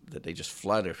that they just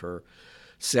flooded her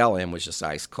cell in was just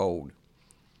ice cold.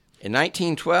 In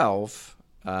 1912,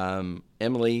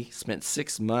 Emily spent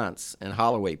 6 months in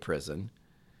Holloway prison.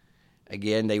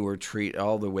 Again,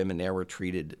 all the women there were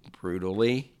treated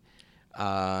brutally,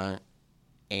 and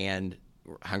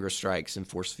hunger strikes and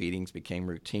forced feedings became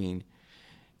routine.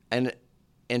 And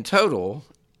in total,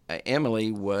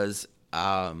 Emily was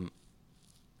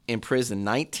in prison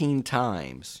 19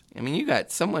 times. I mean, you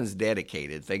got someone's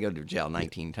dedicated if they go to jail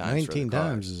 19 times. 19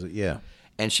 times, yeah.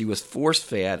 And she was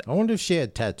force-fed. I wonder if she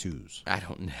had tattoos. I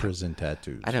don't know. Prison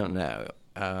tattoos. I don't know.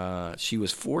 She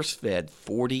was force-fed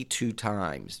 42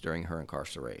 times during her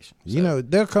incarceration. So,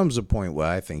 there comes a point where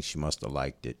I think she must have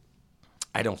liked it.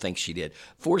 I don't think she did.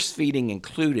 Force feeding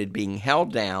included being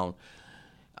held down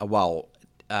while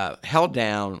a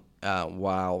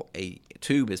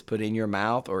tube is put in your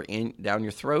mouth or down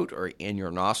your throat or in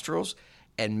your nostrils,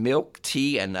 and milk,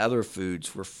 tea, and other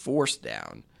foods were forced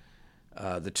down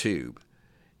the tube.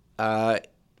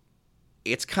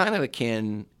 it's kind of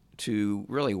akin to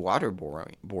really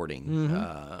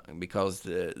waterboarding because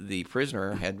the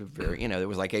prisoner had it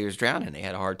was like he was drowning. They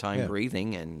had a hard time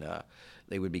breathing, and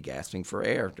they would be gasping for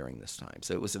air during this time.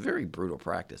 So it was a very brutal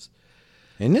practice.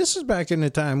 And this is back in the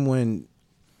time when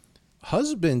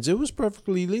it was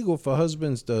perfectly legal for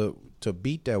husbands to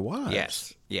beat their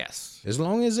wives. Yes. As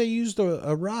long as they used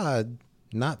a rod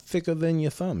not thicker than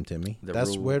your thumb, Timmy.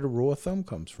 That's where the rule of thumb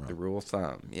comes from. The rule of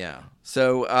thumb, yeah.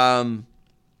 So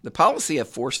the policy of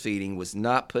force feeding was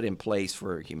not put in place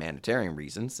for humanitarian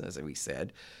reasons, as we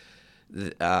said.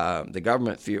 The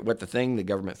government feared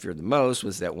the most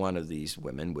was that one of these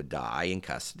women would die in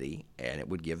custody, and it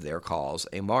would give their cause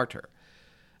a martyr.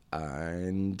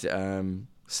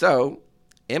 So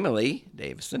Emily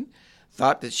Davison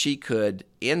thought that she could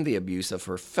end the abuse of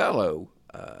her fellow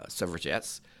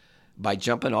suffragettes by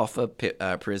jumping off a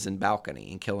prison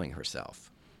balcony and killing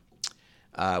herself,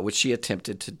 which she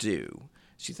attempted to do.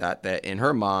 She thought that in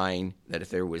her mind that if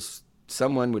there was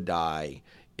someone would die,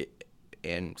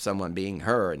 and someone being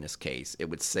her in this case, it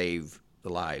would save the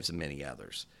lives of many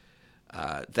others.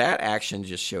 That action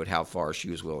just showed how far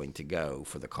she was willing to go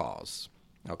for the cause.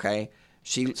 Okay?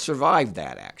 She survived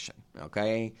that action.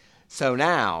 Okay? So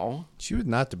now... She was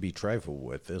not to be trifled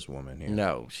with, this woman here.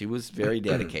 No, she was very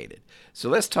dedicated. So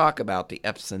let's talk about the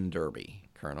Epsom Derby,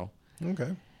 Colonel.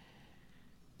 Okay.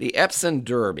 The Epsom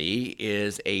Derby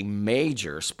is a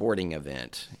major sporting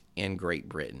event in Great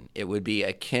Britain. It would be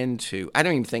akin to... I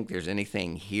don't even think there's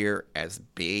anything here as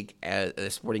big as a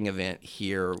sporting event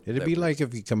here. It'd be like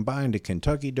if you combined the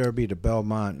Kentucky Derby, the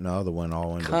Belmont, and the other one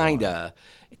all into one.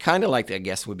 Kind of like, I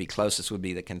guess, would be closest would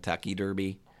be the Kentucky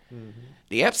Derby. Mm-hmm.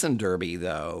 The Epsom Derby,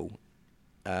 though,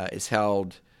 is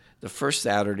held the first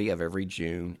Saturday of every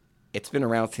June. It's been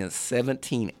around since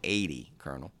 1780,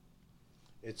 Colonel.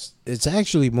 It's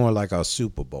actually more like our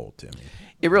Super Bowl, Timmy.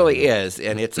 It really is,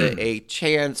 and it's a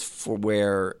chance for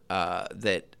where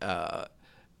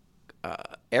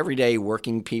everyday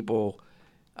working people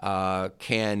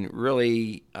can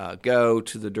really go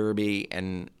to the Derby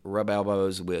and rub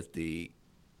elbows with the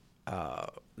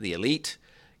elite.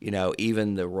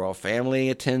 Even the royal family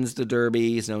attends the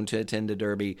Derby, is known to attend the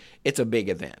Derby. It's a big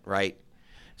event, right?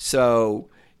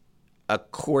 So,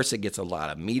 of course, it gets a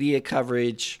lot of media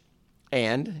coverage.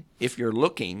 And if you're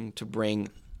looking to bring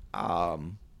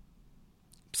some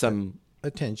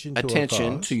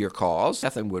attention to your cause,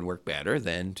 nothing would work better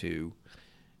than to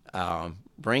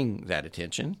bring that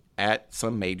attention at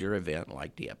some major event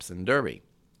like the Epsom Derby.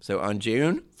 So on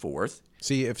June 4th...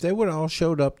 See, if they would have all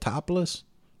showed up topless,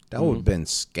 that would have been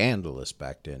scandalous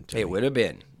back then, too. It would have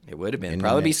been.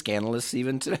 Probably be scandalous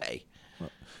even today.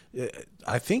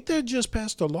 I think they just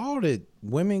passed a law that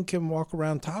women can walk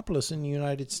around topless in the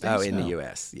United States. Oh, in the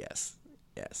U.S., yes.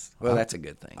 Well, that's a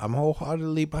good thing. I'm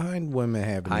wholeheartedly behind women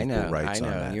having equal rights on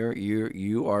that.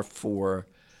 You are for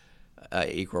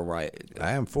equal right.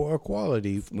 I am for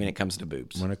equality. When it comes to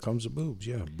boobs. When it comes to boobs,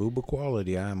 yeah. Boob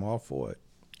equality, I am all for it.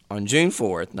 On June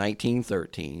 4th,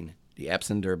 1913, the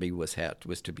Epsom Derby was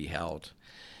to be held.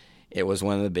 It was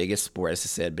one of the biggest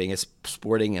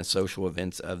sporting and social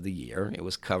events of the year. It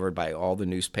was covered by all the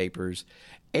newspapers,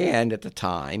 and at the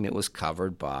time, it was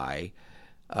covered by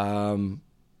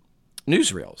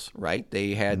newsreels. Right?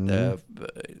 They had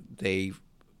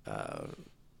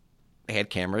had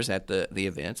cameras at the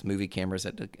events, movie cameras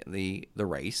at the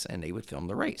race, and they would film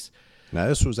the race. Now,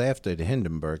 this was after the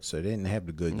Hindenburg, so they didn't have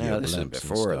the Goodyear blimps. This was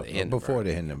before the Hindenburg. Before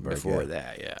the Hindenburg. Before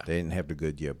that, yeah. They didn't have the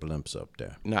Goodyear blimps up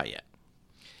there. Not yet.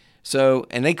 So,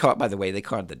 and they call it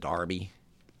the Derby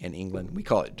in England. We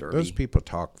call it Derby. Those people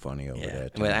talk funny over there.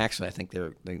 Well, actually, I think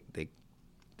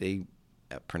they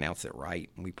pronounce it right,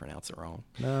 and we pronounce it wrong.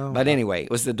 No. But anyway, it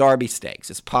was the Derby Stakes.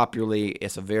 It's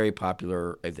a very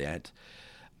popular event.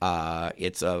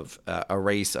 It's a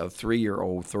race of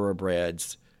 3-year-old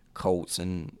thoroughbreds, colts,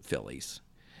 and fillies.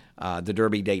 The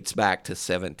Derby dates back to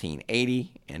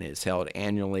 1780 and is held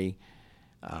annually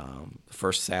the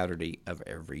first Saturday of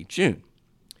every June.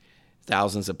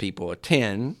 Thousands of people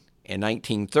attend. In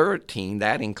 1913,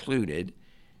 that included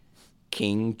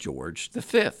King George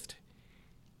V.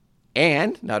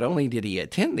 And not only did he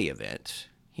attend the event,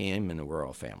 him and the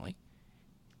royal family,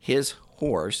 his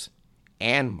horse,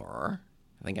 Anmer,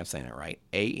 I think I'm saying it right,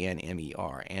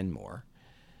 A-N-M-E-R, Anmer,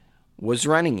 was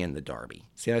running in the Derby.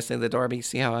 See how I say the Derby?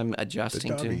 See how I'm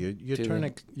adjusting the Derby.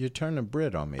 You're turning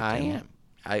Brit on me. I am.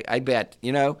 I bet.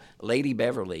 Lady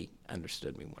Beverly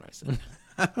understood me when I said that.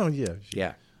 Oh, yeah.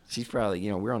 Yeah. She's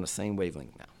probably, we're on the same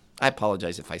wavelength now. I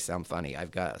apologize if I sound funny. I've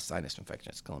got a sinus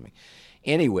infection that's killing me.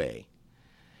 Anyway,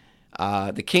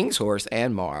 the King's horse,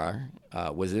 Anmar,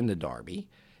 was in the Derby,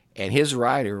 And his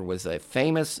rider was a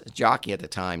famous jockey at the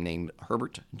time named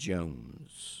Herbert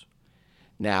Jones.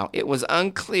 Now, it was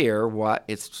unclear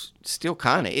it still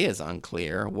kind of is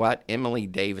unclear what Emily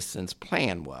Davison's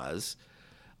plan was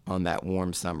on that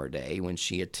warm summer day when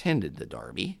she attended the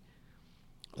Derby.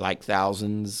 Like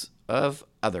thousands of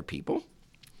other people,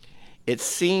 it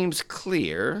seems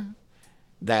clear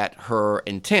that her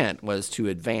intent was to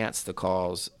advance the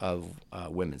cause of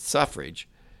women's suffrage,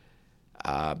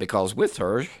 because with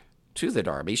her to the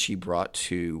Derby, she brought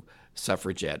 2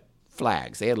 suffragette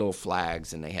flags. They had little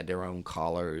flags, and they had their own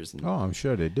collars. And, I'm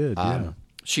sure they did, yeah.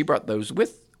 She brought those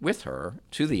with her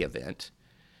to the event.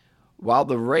 While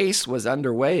the race was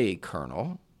underway,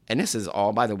 Colonel, and this is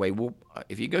all, by the way,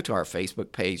 if you go to our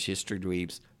Facebook page, History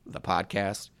Dweebs, the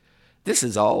podcast, this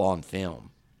is all on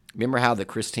film. Remember how the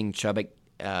Christine Chubbuck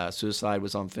suicide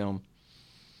was on film?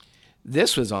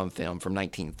 This was on film from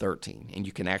 1913, and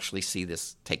you can actually see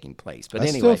this taking place. But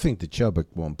anyway, I still think the Chubbuck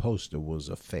one poster was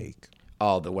a fake.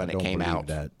 Oh, the one that came out.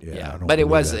 That. Yeah. But it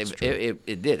was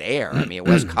it did air. I mean, it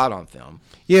was caught on film.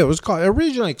 Yeah, it was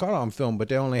originally caught on film, but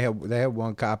they had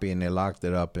one copy and they locked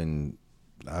it up, and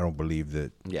I don't believe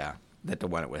that. Yeah, that the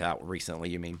one that was out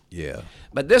recently. You mean? Yeah.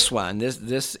 But this one,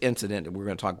 this incident that we're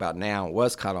going to talk about now,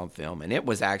 was caught on film, and it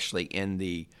was actually in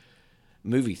the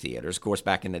movie theaters. Of course,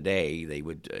 back in the day, they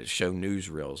would show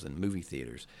newsreels in movie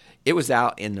theaters. It was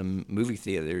out in the movie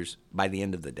theaters by the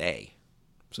end of the day.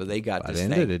 So they got by this the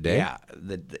end thing. of the day? Yeah,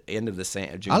 the end of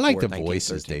the June I like 4th, the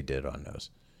voices they did on those.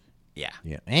 Yeah.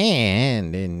 Yeah.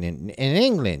 And in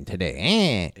England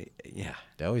today. Yeah.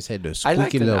 They always had those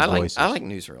squeaky little voices. I like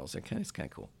newsreels. It's kind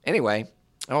of cool. Anyway,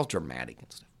 all dramatic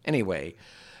and stuff. Anyway,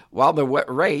 while the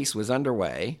race was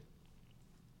underway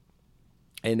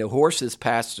and the horses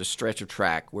passed a stretch of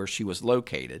track where she was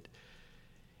located,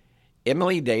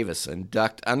 Emily Davison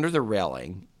ducked under the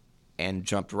railing and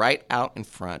jumped right out in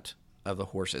front of the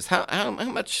horses. How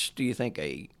much do you think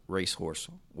a racehorse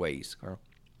weighs, Carl?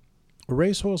 A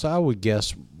racehorse, I would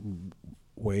guess,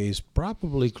 weighs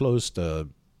probably close to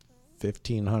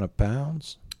 1,500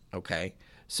 pounds. Okay.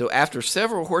 So after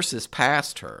several horses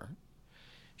passed her,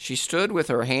 she stood with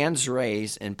her hands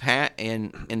raised in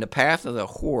the path of the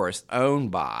horse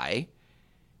owned by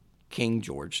King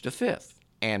George V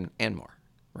and more,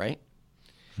 right?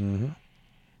 Mm-hmm.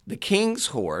 The king's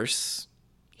horse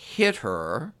hit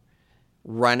her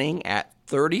running at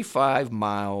 35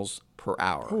 miles per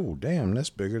hour. Oh, damn, that's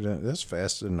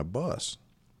faster than a bus.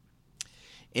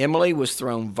 Emily was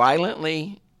thrown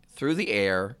violently through the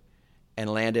air and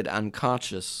landed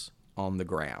unconscious on the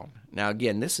ground. Now,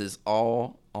 again, this is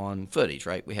all on footage,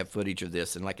 right? We have footage of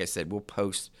this, and like I said, we'll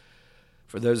post,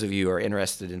 for those of you who are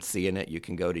interested in seeing it, you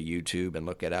can go to YouTube and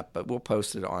look it up, but we'll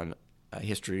post it on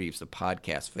History Dweebs, the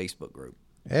podcast Facebook group.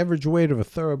 Average weight of a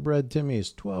thoroughbred, Timmy,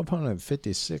 is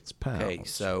 1,256 pounds. Okay,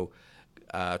 so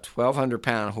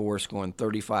 1,200-pound horse going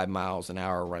 35 miles an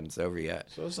hour runs over you.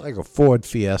 So it's like a Ford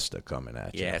Fiesta coming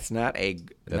at you. Yeah, it's not a...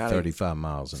 At 35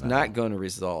 miles an hour. It's not going to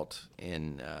result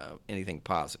in anything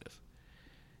positive.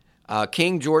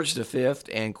 King George V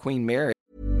and Queen Mary...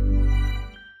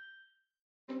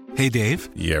 Hey, Dave.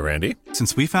 Yeah, Randy?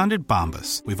 Since we founded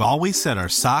Bombas, we've always said our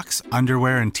socks,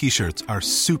 underwear, and T-shirts are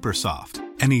super soft.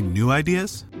 Any new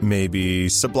ideas? Maybe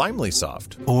sublimely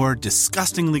soft. Or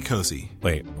disgustingly cozy.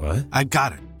 Wait, what? I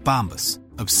got it. Bombas.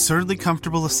 Absurdly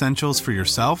comfortable essentials for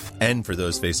yourself and for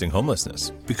those facing homelessness.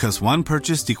 Because one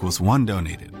purchased equals one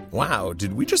donated. Wow,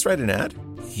 did we just write an ad?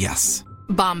 Yes.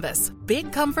 Bombas.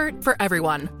 Big comfort for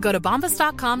everyone. Go to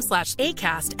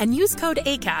bombas.com/ACAST and use code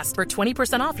ACAST for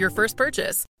 20% off your first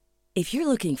purchase. If you're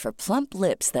looking for plump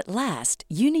lips that last,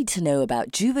 you need to know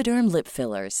about Juvederm lip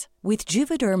fillers. With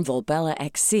Juvederm Volbella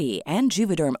XC and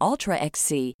Juvederm Ultra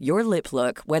XC, your lip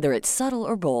look, whether it's subtle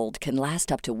or bold, can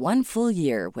last up to 1 full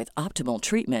year with optimal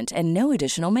treatment and no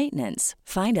additional maintenance.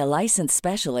 Find a licensed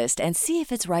specialist and see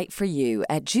if it's right for you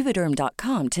at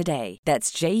Juvederm.com today.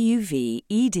 That's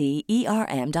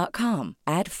JUVEDERM.com.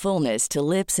 Add fullness to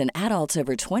lips in adults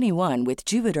over 21 with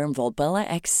Juvederm Volbella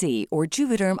XC or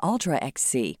Juvederm Ultra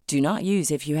XC. Do not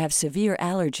use if you have severe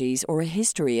allergies or a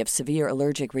history of severe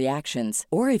allergic reactions,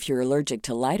 or if you're allergic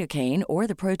to lidocaine or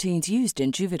the proteins used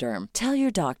in Juvederm. Tell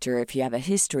your doctor if you have a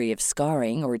history of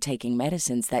scarring or taking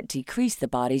medicines that decrease the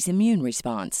body's immune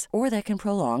response or that can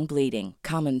prolong bleeding.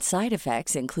 Common side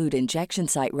effects include injection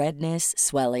site redness,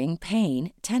 swelling,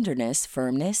 pain, tenderness,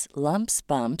 firmness, lumps,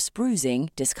 bumps, bruising,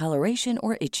 discoloration,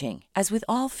 or itching. As with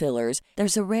all fillers,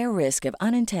 there's a rare risk of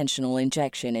unintentional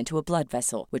injection into a blood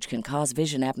vessel, which can cause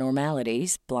vision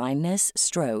abnormalities, blindness,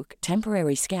 stroke,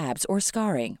 temporary scabs, or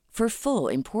scarring. For full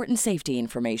important safety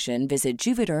information, visit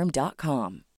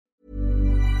Juvederm.com.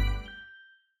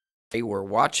 They were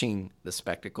watching the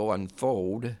spectacle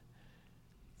unfold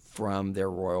from their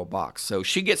royal box. So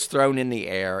she gets thrown in the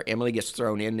air. Emily gets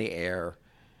thrown in the air.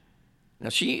 Now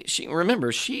she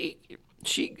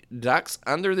ducks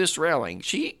under this railing.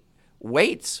 She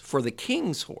waits for the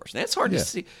king's horse. That's hard to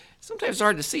see. Sometimes it's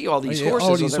hard to see all these horses.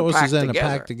 All these horses in a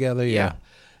pack together. Yeah.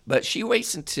 But she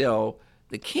waits until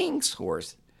the king's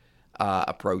horse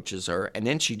approaches her, and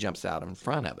then she jumps out in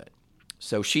front of it.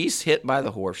 So she's hit by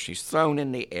the horse. She's thrown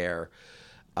in the air.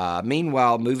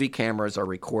 Meanwhile, movie cameras are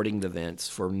recording the events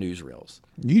for newsreels.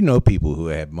 You know, people who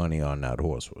had money on that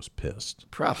horse was pissed.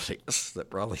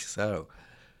 Probably so.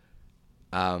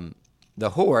 The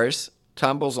horse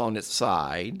tumbles on its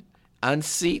side,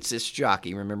 unseats its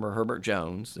jockey. Remember Herbert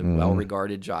Jones, the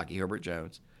well-regarded jockey, Herbert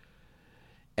Jones.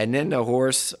 And then the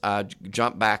horse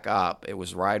jumped back up. It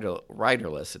was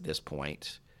riderless at this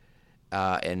point,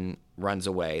 and runs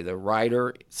away. The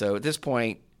rider. So at this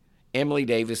point, Emily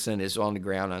Davison is on the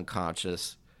ground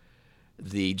unconscious.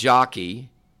 The jockey,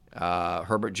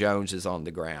 Herbert Jones, is on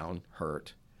the ground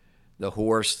hurt. The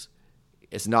horse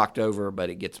is knocked over, but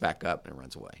it gets back up and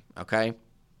runs away. Okay.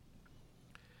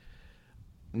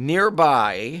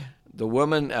 Nearby, the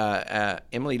woman,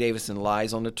 Emily Davison,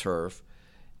 lies on the turf.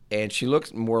 And she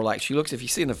looks more like, if you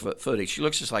see in the footage, she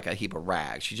looks just like a heap of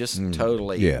rags. She just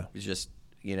just,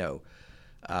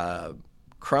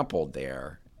 crumpled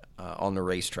there on the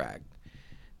racetrack.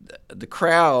 The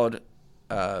crowd,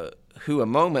 who a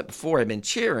moment before had been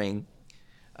cheering,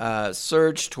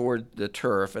 surged toward the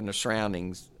turf and the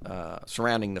surroundings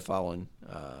surrounding the fallen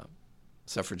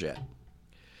suffragette.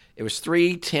 It was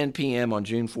 3:10 p.m. on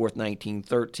June 4th,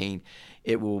 1913.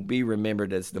 It will be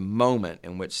remembered as the moment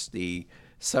in which the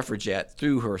suffragette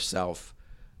threw herself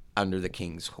under the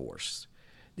king's horse.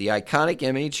 The iconic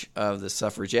image of the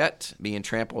suffragette being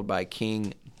trampled by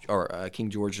King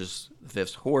George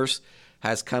V's horse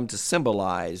has come to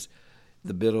symbolize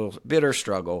the bitter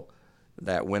struggle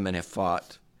that women have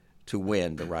fought to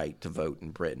win the right to vote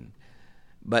in Britain.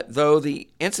 But though the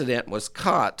incident was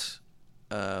caught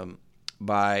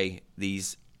by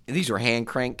these were hand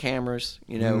crank cameras,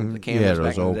 the cameras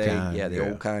back in the day. The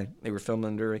old kind. They were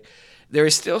filming during. There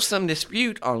is still some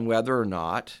dispute on whether or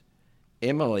not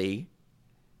Emily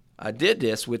did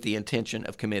this with the intention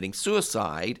of committing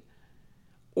suicide,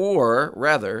 or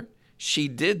rather, she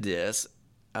did this.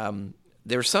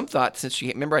 There's some thought, since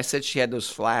remember I said she had those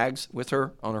flags with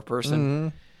her on her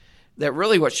person, that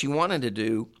really what she wanted to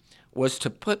do was to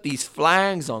put these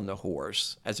flags on the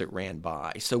horse as it ran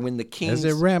by. So when the king, as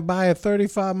it ran by at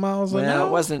 35 miles an hour?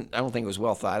 It wasn't. I don't think it was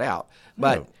well thought out,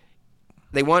 but.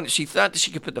 She thought that she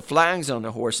could put the flags on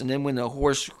the horse, and then when the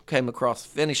horse came across the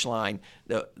finish line,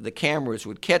 the cameras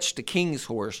would catch the king's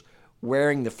horse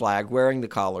wearing the flag, wearing the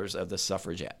collars of the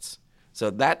suffragettes.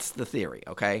 So that's the theory,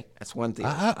 okay? That's one theory.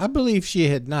 I believe she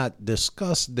had not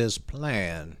discussed this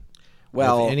plan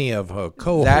with any of her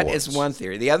cohorts. That is one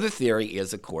theory. The other theory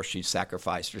is, of course, she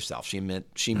sacrificed herself. She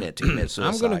meant to commit suicide.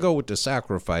 I'm going to go with the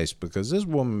sacrifice because this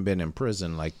woman been in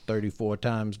prison like 34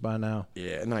 times by now.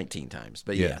 Yeah, 19 times,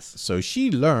 but yes. So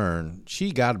she learned.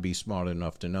 She got to be smart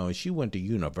enough to know. She went to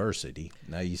university.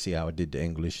 Now you see how I did the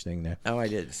English thing there? Oh, I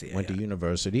did see it. Went to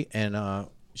university, and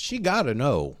she got to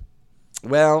know.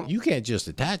 Well, you can't just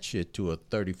attach it to a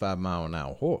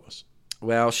 35-mile-an-hour horse.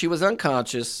 Well, she was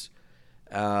unconscious.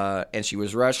 And she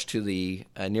was rushed to the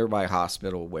nearby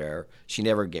hospital where she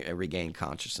never regained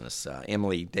consciousness.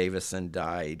 Emily Davison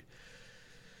died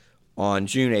on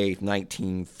June 8th,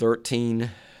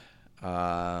 1913.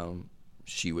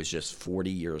 She was just 40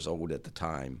 years old at the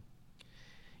time.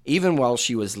 Even while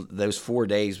she was, those 4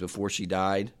 days before she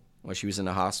died, while she was in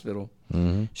the hospital,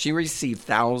 she received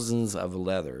thousands of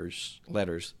letters,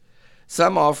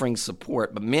 some offering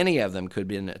support, but many of them could have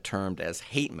been termed as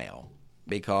hate mail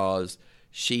because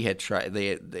she had tried.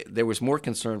 There was more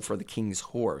concern for the king's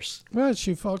horse. Well,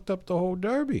 she fucked up the whole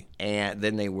derby. And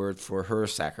then they were for her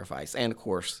sacrifice, and of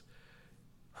course,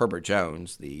 Herbert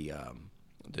Jones, the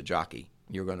jockey.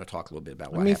 You're going to talk a little bit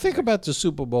about. What think about the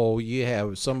Super Bowl. You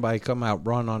have somebody come out,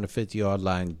 run on the 50-yard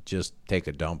line, just take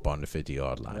a dump on the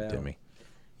 50-yard line. Timmy,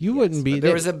 you wouldn't be.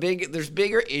 There's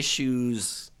bigger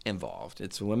issues involved.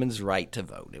 It's a women's right to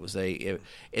vote.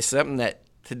 It's something that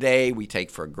today we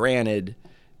take for granted.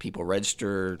 People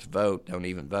register to vote, don't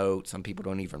even vote. Some people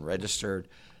don't even register.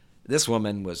 This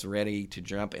woman was ready to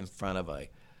jump in front of a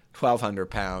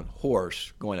 1,200-pound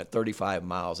horse going at 35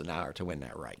 miles an hour to win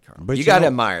that right, Colonel. But you got to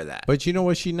admire that. But you know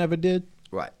what she never did?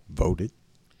 What? Voted.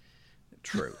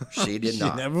 True. She did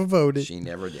not. She never voted. She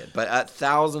never did. But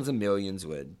thousands and millions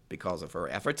would because of her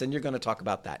efforts, and you're going to talk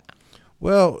about that now.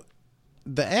 Well,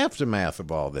 the aftermath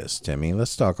of all this, Timmy,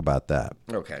 let's talk about that.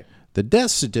 Okay. The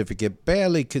death certificate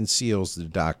barely conceals the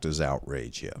doctor's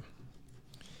outrage here.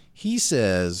 He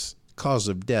says cause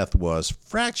of death was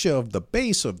fracture of the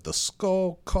base of the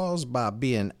skull caused by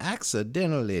being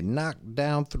accidentally knocked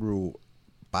down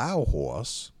by a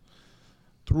horse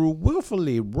through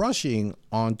willfully rushing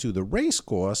onto the race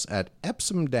course at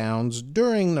Epsom Downs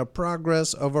during the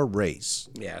progress of a race.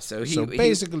 Yeah, so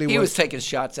basically he was taking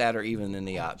shots at her even in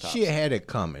the autopsy. She had it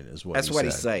coming, is what That's what said.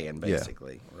 he's saying,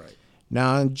 basically. Yeah. Right.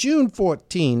 Now, on June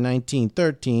 14,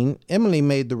 1913, Emily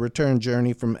made the return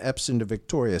journey from Epsom to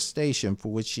Victoria Station,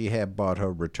 for which she had bought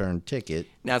her return ticket.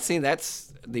 Now, see,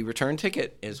 that's the return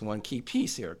ticket is one key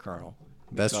piece here, Colonel.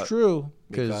 That's true,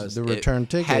 because the return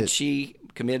ticket... Had she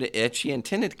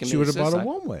intended to commit she would have bought suicide, a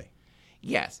one-way.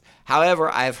 Yes.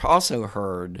 However, I've also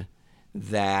heard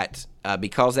that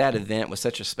because that event was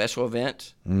such a special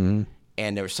event, and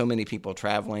there were so many people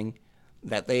traveling,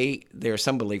 that there's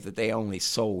some belief that they only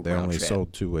sold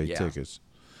two-way tickets.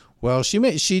 Well,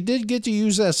 she did get to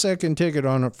use that second ticket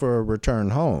on it for a return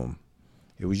home.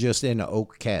 It was just in an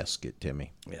oak casket,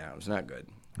 Timmy. Yeah, it was not good.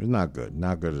 It was not good.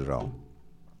 Not good at all.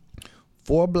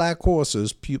 4 black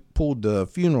horses pulled the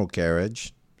funeral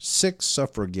carriage. 6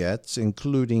 suffragettes,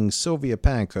 including Sylvia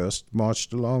Pankhurst,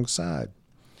 marched alongside.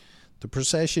 The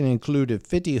procession included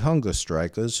 50 hunger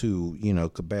strikers who,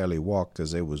 could barely walk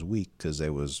because they was weak, because they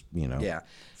was, Yeah.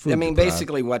 food I mean, deprived.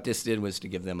 basically what this did was to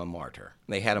give them a martyr.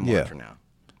 They had a martyr now.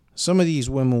 Some of these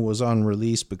women was on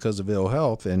release because of ill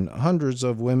health, and hundreds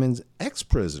of women's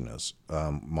ex-prisoners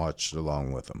marched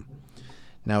along with them.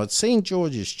 Now, at St.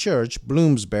 George's Church,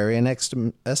 Bloomsbury, an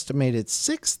estimated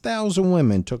 6,000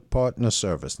 women took part in the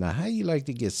service. Now, how you like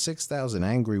to get 6,000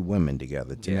 angry women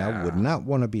together, Timmy? Yeah. I would not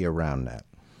want to be around that.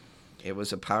 It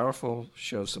was a powerful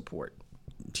show of support.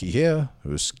 Yeah, it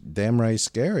was damn right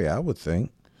scary, I would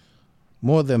think.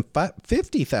 More than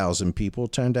 50,000 people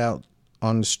turned out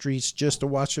on the streets just to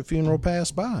watch the funeral pass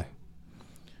by.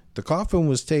 The coffin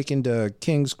was taken to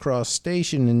King's Cross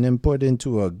Station and then put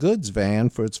into a goods van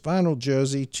for its final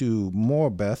journey to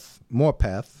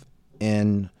Morpeth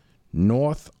in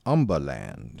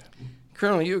Northumberland.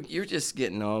 Colonel, you're just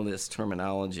getting all this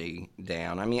terminology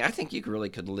down. I mean, I think you really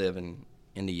could live in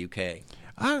the UK.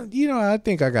 I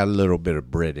think I got a little bit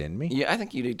of Brit in me. Yeah, I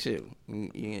think you do too.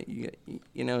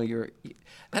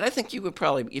 But I think you would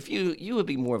probably, if you would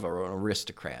be more of an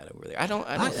aristocrat over there.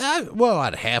 Well,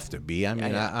 I'd have to be. I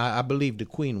mean, I believe the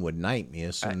Queen would knight me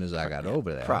as soon as I got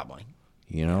over there. Probably.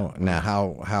 Now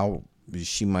how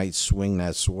she might swing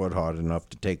that sword hard enough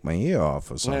to take my ear off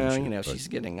or something. Well, she's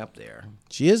getting up there.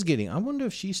 She is getting. I wonder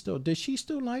if does she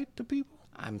still knight the people?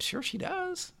 I'm sure she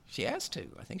does. She has to.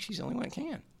 I think she's the only one that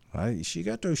can. She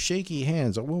got those shaky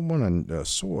hands. I wouldn't want a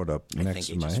sword up next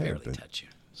to my head. I think it just barely touch you.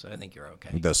 So I think you're okay.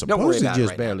 They're supposed to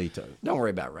just barely touch. Don't worry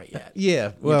about it right yet.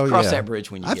 Yeah, well, cross that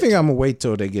bridge when you get there. I think I'm going to wait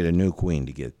till they get a new queen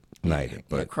to get knighted.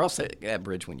 Yeah, cross that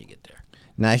bridge when you get there.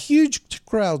 Now, huge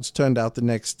crowds turned out the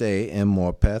next day in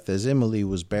Morpeth as Emily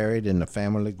was buried in the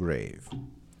family grave.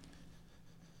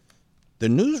 The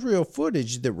newsreel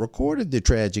footage that recorded the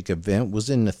tragic event was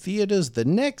in the theaters the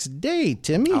next day,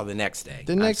 Timmy. Oh, the next day.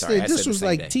 The next day. This was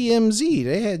like TMZ.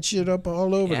 They had shit up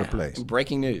all over the place.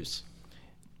 Breaking news.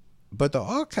 But the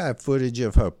archive footage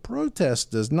of her protest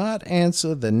does not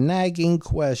answer the nagging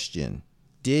question,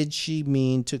 did she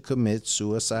mean to commit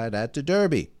suicide at the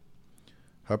Derby?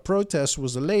 Her protest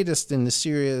was the latest in the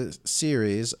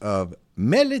series of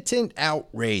militant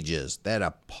outrages that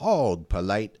appalled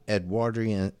polite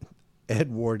Edwardian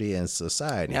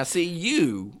society. Now, see,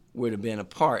 you would have been a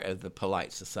part of the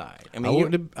polite society. I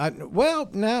mean,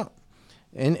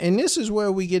 and this is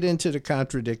where we get into the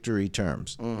contradictory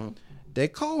terms. Mm-hmm. They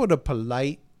call it a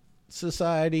polite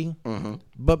society,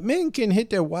 but men can hit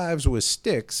their wives with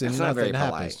sticks and nothing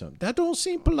happens to them. That don't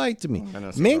seem polite to me.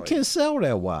 Men can sell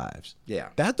their wives. Yeah.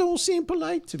 That don't seem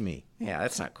polite to me. Yeah,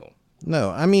 that's not cool. No,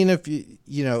 I mean, if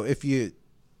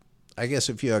I guess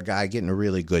if you're a guy getting a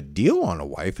really good deal on a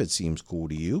wife, it seems cool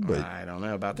to you. But I don't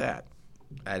know about that.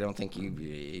 I don't think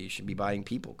you should be buying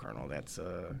people, Colonel. That's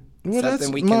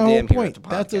something we my whole condemn here point. at the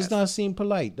podcast. That does not seem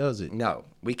polite, does it? No,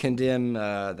 we condemn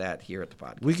that here at the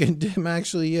podcast. We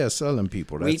condemn selling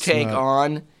people. We take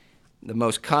on the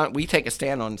most. We take a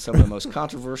stand on some of the most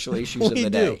controversial issues of the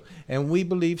day. And we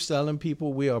believe selling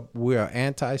people. We are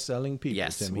anti-selling people.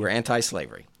 Yes, Timmy. we're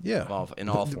anti-slavery. Yeah, in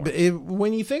all forms.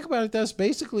 When you think about it, that's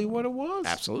basically what it was.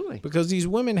 Absolutely, because these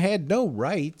women had no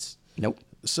rights. Nope.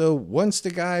 So once the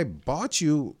guy bought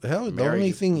you, the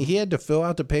only thing he had to fill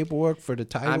out the paperwork for the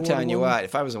title. I'm telling you what,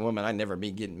 if I was a woman, I'd never be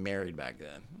getting married back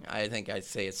then. I think I'd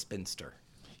say a spinster.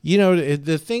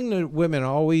 The thing that women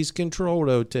always control,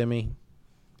 though, Timmy,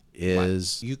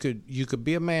 is you could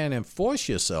be a man and force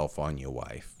yourself on your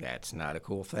wife. That's not a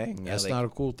cool thing. That's not a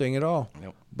cool thing at all.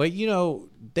 Nope. But,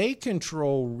 they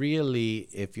control really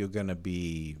if you're going to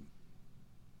be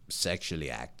sexually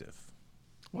active.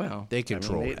 Well, they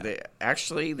control that.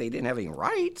 They didn't have any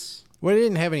rights. Well, they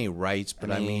didn't have any rights,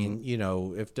 but I mean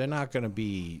if they're not going to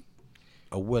be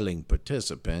a willing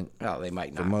participant. Well, they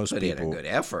might not most put people, in a good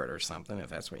effort or something, if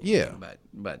that's what you mean.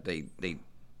 But they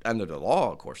under the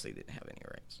law, of course, they didn't have any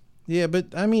rights. Yeah, but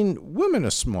I mean, women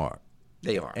are smart.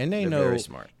 They are. And they're very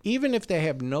smart. Even if they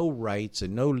have no rights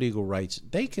and no legal rights,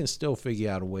 they can still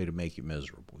figure out a way to make you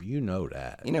miserable. You know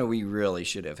that. We really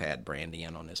should have had Brandy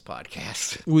in on this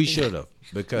podcast. We should have,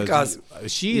 because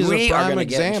she is a prime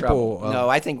example. No,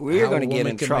 I think we're going to get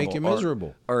in trouble. Make you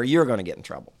miserable. Or you're going to get in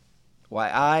trouble. Why,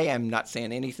 I am not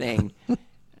saying anything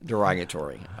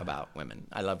derogatory about women.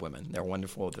 I love women. They're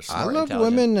wonderful. They're smart, I love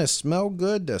women that smell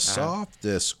good. They're soft.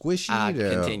 They're squishy.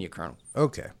 Continue, Colonel.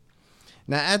 Okay.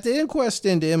 Now, at the inquest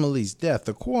into Emily's death,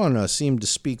 the coroner seemed to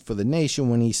speak for the nation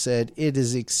when he said, "It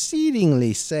is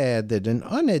exceedingly sad that an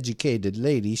uneducated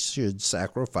lady should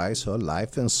sacrifice her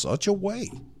life in such a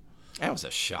way." That was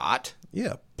a shot.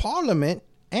 Yeah. Parliament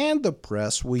and the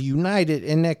press were united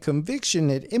in their conviction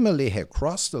that Emily had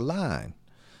crossed the line.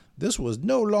 This was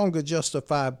no longer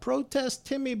justified protest,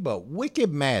 Timmy, but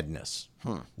wicked madness.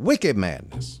 Wicked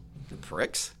madness. The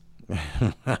pricks?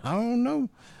 I don't know.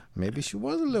 Maybe she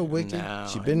was a little wicked. No,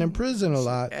 She'd been in prison a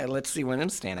lot. Let's see when I'm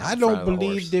standing. I don't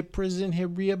believe that prison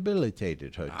had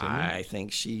rehabilitated her, Timmy. I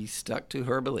think she stuck to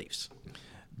her beliefs.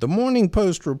 The Morning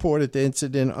Post reported the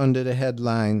incident under the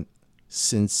headline,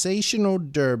 "Sensational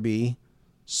Derby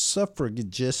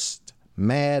Suffragist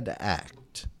Mad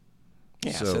Act."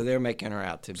 Yeah, so they're making her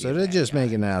out to be So they're just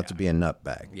making her out to be a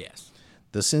nutbag. Yes.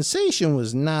 The sensation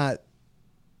was not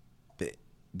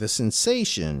the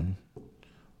sensation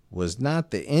was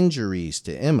not the injuries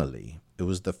to Emily. It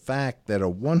was the fact that a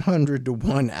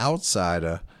 100-to-1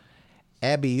 outsider,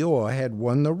 Abby Orr, had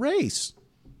won the race.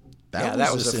 That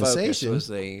was the sensation. Focus,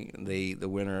 was the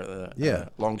winner,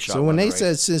 long shot. So when they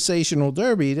said sensational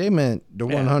derby, they meant the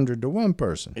 100-to-1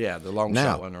 person. Yeah, the long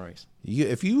shot won the race.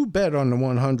 If you bet on the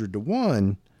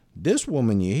 100-to-1, this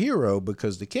woman your hero,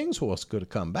 because the King's horse could have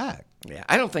come back. Yeah,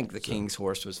 I don't think the King's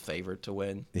horse was favored to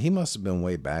win. He must have been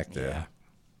way back there.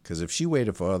 Because if she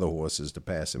waited for other horses to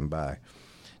pass him by.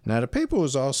 Now, the paper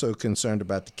was also concerned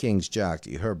about the King's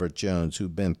jockey, Herbert Jones,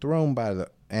 who'd been thrown by the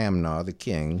Amnar, the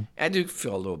King. I do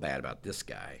feel a little bad about this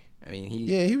guy. I mean,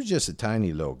 he was just a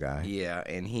tiny little guy. Yeah,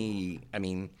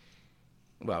 and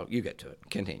well, you get to it.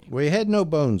 Continue. Well, he had no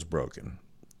bones broken.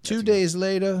 2 days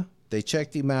later, they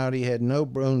checked him out. He had no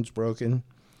bones broken.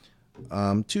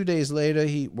 2 days later,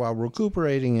 while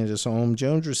recuperating in his home,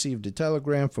 Jones received a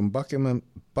telegram from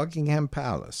Buckingham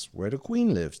Palace, where the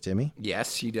Queen lives, Timmy.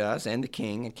 Yes, she does, and the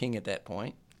King at that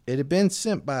point. It had been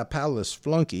sent by a palace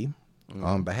flunky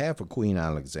on behalf of Queen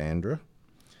Alexandra,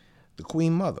 the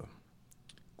Queen Mother.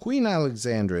 Queen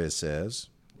Alexandra, it says,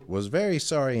 was very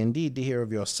sorry indeed to hear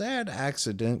of your sad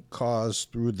accident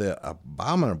caused through the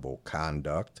abominable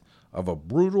conduct of a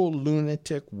brutal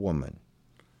lunatic woman.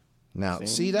 Now,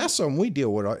 see, that's something we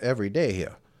deal with every day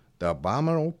here. The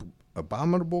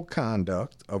abominable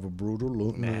conduct of a brutal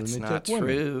lunatic woman. That's not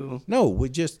true. No, we're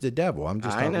just the devil. I'm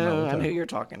just talking about I know who you're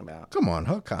talking about. Come on,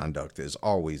 her conduct is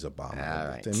always abominable. All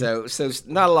right. So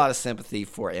not a lot of sympathy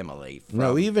for Emily.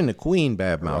 No, even the Queen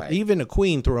badmouth. Right. Even the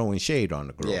Queen throwing shade on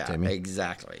the girl, Timmy. Yeah,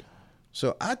 exactly.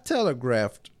 So I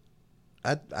telegraphed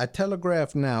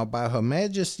now by Her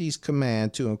Majesty's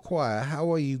command to inquire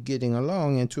how are you getting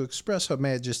along and to express Her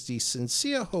Majesty's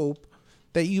sincere hope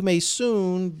that you may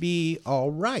soon be all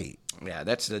right. Yeah,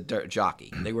 that's the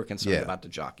jockey. They were concerned about the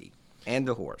jockey and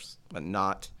the horse, but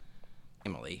not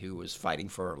Emily, who was fighting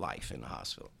for her life in the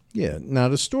hospital. Yeah. Now,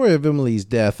 the story of Emily's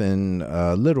death and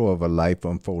little of her life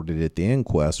unfolded at the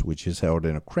inquest, which is held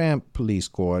in a cramped police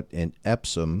court in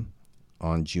Epsom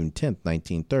on June 10th,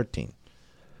 1913.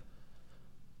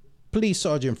 Police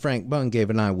Sergeant Frank Bunn gave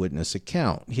an eyewitness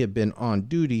account. He had been on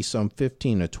duty some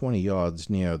 15 or 20 yards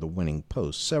near the winning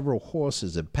post. Several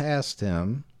horses had passed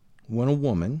him when a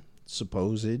woman,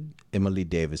 supposed Emily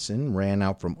Davison, ran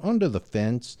out from under the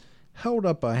fence, held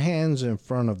up her hands in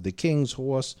front of the King's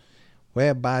horse,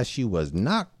 whereby she was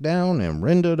knocked down and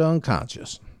rendered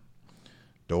unconscious.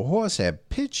 The horse had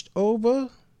pitched over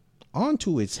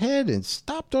onto its head and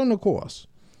stopped on the course.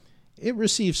 It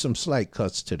received some slight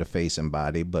cuts to the face and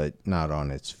body, but not on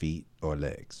its feet or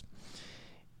legs.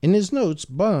 In his notes,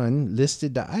 Bunn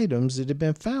listed the items that had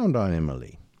been found on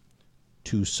Emily.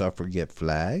 2 suffragette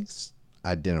flags,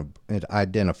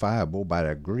 identifiable by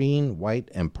their green, white,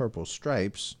 and purple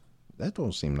stripes. That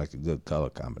don't seem like a good color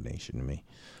combination to me.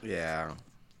 Yeah.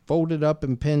 Folded up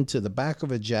and pinned to the back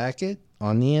of a jacket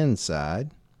on the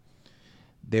inside.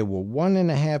 They were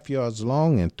 1.5 yards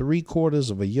long and 3/4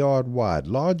 of a yard wide,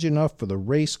 large enough for the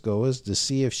racegoers to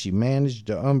see if she managed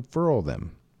to unfurl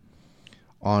them.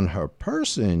 On her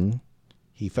person,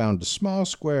 he found a small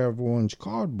square of orange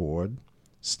cardboard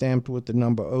stamped with the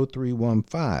number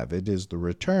 0315. It is the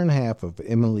return half of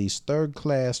Emily's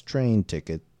third-class train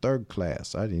ticket. Third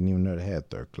class. I didn't even know they had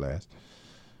third class.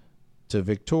 To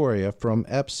Victoria from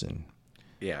Epsom.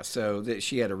 Yeah, so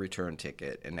she had a return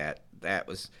ticket, and that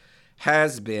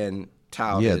has been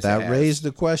touted. Yeah, that raised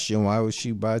the question. Why would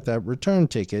she buy that return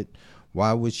ticket?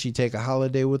 Why would she take a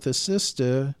holiday with her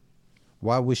sister?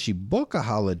 Why would she book a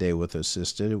holiday with her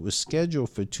sister? It was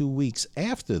scheduled for 2 weeks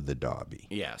after the Derby.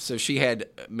 Yeah, so she had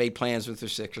made plans with her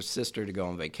sister to go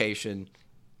on vacation.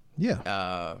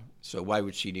 Yeah. So why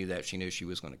would she do that? She knew she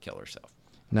was going to kill herself.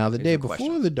 Now, the day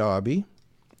before the Derby,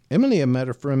 Emily had met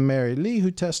her friend Mary Lee,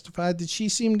 who testified that she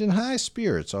seemed in high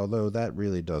spirits, although that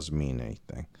really doesn't mean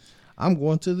anything. I'm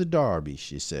going to the Derby,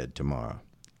 she said tomorrow.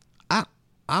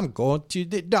 I'm going to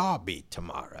the Derby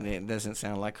tomorrow. It doesn't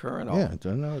sound like her at all. Yeah,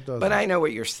 no, it doesn't. But I know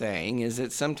what you're saying is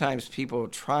that sometimes people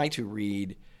try to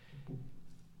read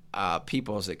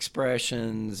people's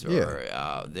expressions or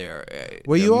their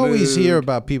you always mood. hear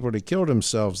about people that kill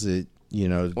themselves that,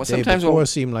 the day before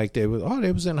seemed like they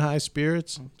was in high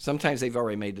spirits. Sometimes they've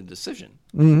already made the decision.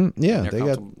 Mm-hmm. Yeah,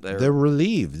 they're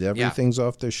relieved. Everything's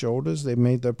off their shoulders. They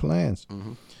made their plans.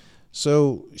 Mm-hmm.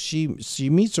 So she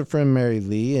meets her friend Mary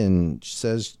Lee and she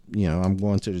says, I'm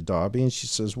going to the Derby. And she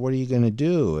says, what are you going to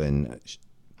do?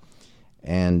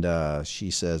 And she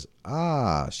says,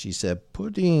 she said,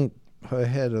 putting her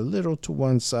head a little to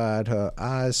one side, her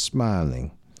eyes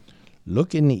smiling.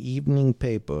 Look in the evening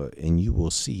paper and you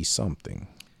will see something.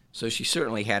 So she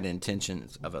certainly had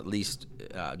intentions of at least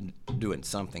doing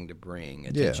something to bring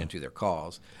attention to their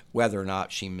cause. Whether or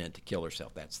not she meant to kill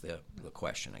herself, that's the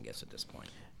question, I guess, at this point.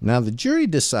 Now, the jury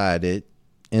decided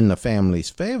in the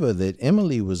family's favor that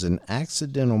Emily was an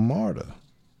accidental martyr.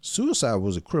 Suicide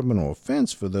was a criminal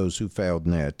offense for those who failed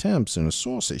in their attempts and a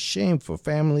source of shame for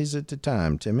families at the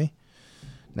time, Timmy.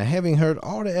 Now, having heard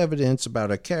all the evidence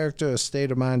about her character, her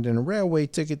state of mind, and a railway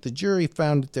ticket, the jury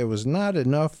found that there was not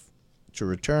enough to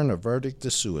return a verdict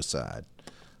of suicide.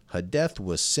 Her death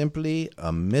was simply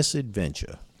a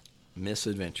misadventure.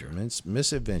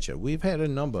 Misadventure. We've had a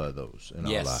number of those in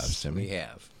our lives, Timmy. Yes, we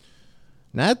have.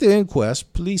 Now, at the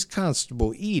inquest, Police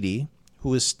Constable Edie, who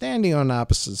was standing on the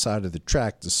opposite side of the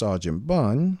track to Sergeant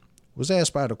Bunn, was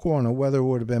asked by the coroner whether it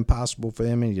would have been possible for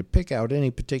Emily to pick out any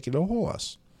particular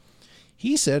horse.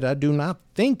 He said, I do not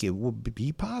think it would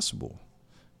be possible,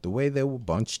 the way they were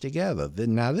bunched together.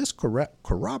 Now, this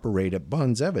corroborated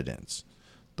Bunn's evidence.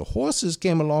 The horses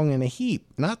came along in a heap,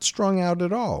 not strung out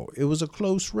at all. It was a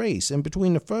close race, and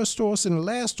between the first horse and the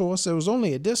last horse, there was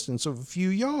only a distance of a few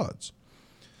yards.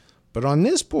 But on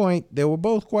this point, they were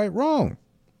both quite wrong.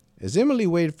 As Emily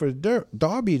waited for the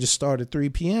Derby to start at 3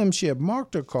 p.m., she had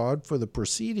marked her card for the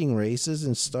preceding races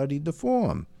and studied the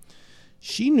form.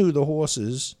 She knew the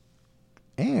horses,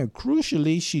 and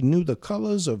crucially, she knew the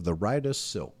colors of the rider's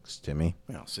silks, Timmy.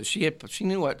 Yeah, so she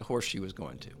knew what horse she was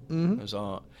going to. Mm-hmm. It was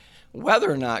all...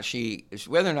 Whether or not she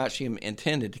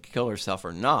intended to kill herself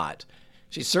or not,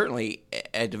 she certainly,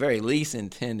 at the very least,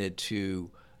 intended to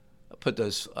put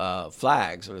those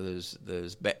flags or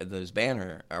those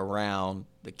banner around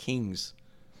the king's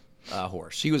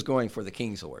horse. She was going for the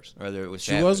king's horse. Whether it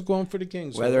was going for the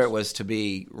king's horse. Whether it was to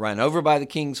be run over by the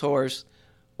king's horse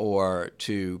or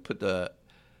to put the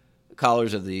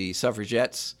collars of the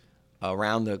suffragettes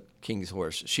around the king's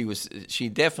horse. She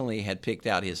definitely had picked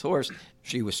out his horse.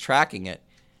 She was tracking it,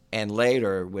 and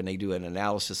later, when they do an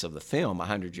analysis of the film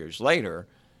 100 years later,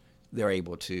 they're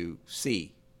able to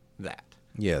see that.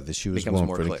 Yeah, that she was going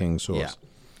for the king's horse. Yeah.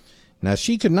 Now,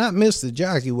 she could not miss the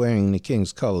jockey wearing the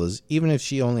king's colors, even if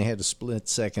she only had a split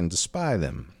second to spy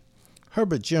them.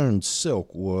 Herbert Jones' silk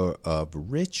were of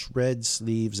rich red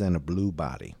sleeves and a blue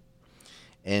body.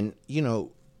 And,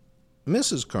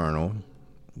 Mrs. Colonel,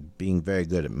 being very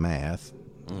good at math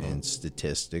and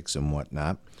statistics and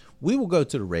whatnot, we will go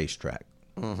to the racetrack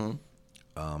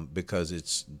because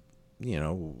it's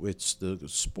the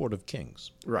sport of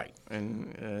kings. Right,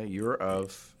 and you're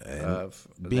of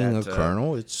being a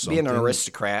colonel. It's something, being an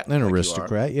aristocrat. An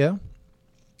aristocrat, yeah.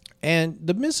 And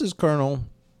the Mrs. Colonel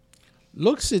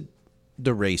looks at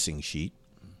the racing sheet.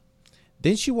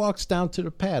 Then she walks down to the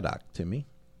paddock, Timmy,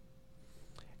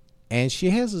 and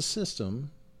she has a system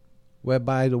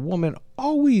whereby the woman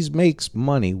always makes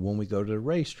money when we go to the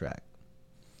racetrack.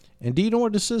 And do you know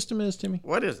what the system is, Timmy?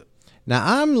 What is it?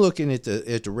 Now I'm looking at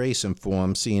the racing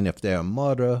form, seeing if they're a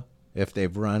mutter, if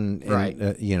they've run, Right.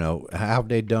 how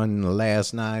they done in the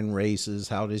last 9 races,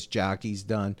 how this jockey's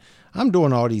done. I'm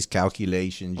doing all these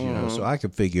calculations, so I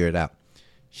can figure it out.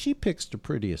 She picks the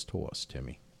prettiest horse,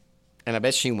 Timmy. And I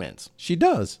bet she wins. She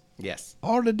does. Yes.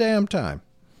 All the damn time.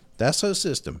 That's her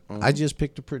system. I just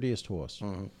picked the prettiest horse.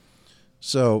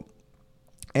 So,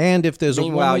 and if there's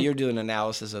Meanwhile, a woman, you're doing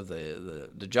analysis of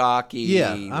the jockey.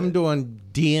 yeah, I'm doing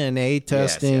DNA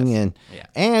testing, yes.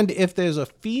 and if there's a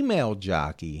female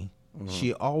jockey,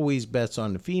 she always bets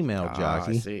on the female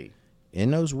jockey. I see.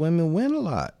 And those women win a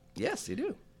lot. Yes, you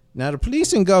do. Now, the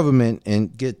police and government,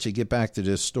 and get back to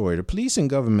this story, the police and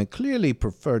government clearly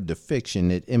preferred the fiction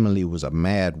that Emily was a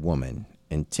mad woman,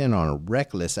 intent on a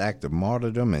reckless act of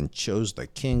martyrdom, and chose the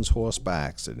king's horse by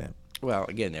accident. Well,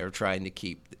 again, they're trying to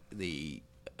keep the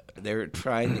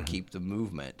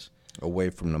movement Away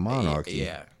from the monarchy.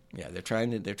 Yeah. They're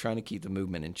trying to keep the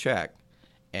movement in check,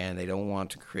 and they don't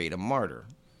want to create a martyr.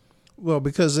 Well,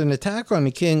 because an attack on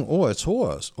the king or his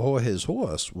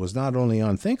horse was not only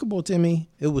unthinkable, Timmy,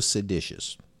 it was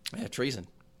seditious. Yeah, treason.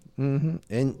 And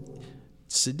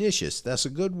seditious, that's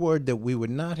a good word that we would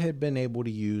not have been able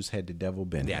to use had the devil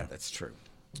been Yeah, here. that's true.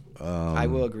 I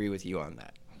will agree with you on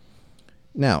that.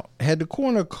 Now, had the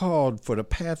coroner called for the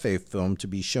Pathé film to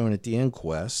be shown at the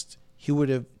inquest, he would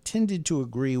have tended to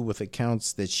agree with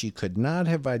accounts that she could not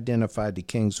have identified the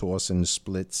king's horse in the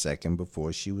split second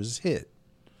before she was hit.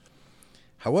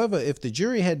 However, if the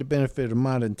jury had the benefit of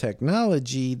modern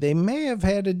technology, they may have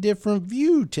had a different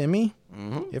view, Timmy.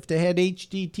 If they had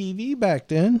HD TV back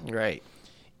then. Right.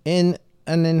 In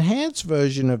an enhanced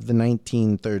version of the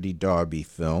 1930 Derby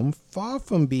film, far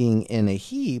from being in a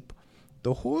heap,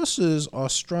 the horses are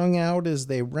strung out as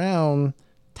they round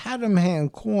Tottenham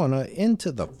Corner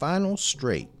into the final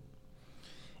straight.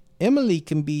 Emily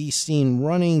can be seen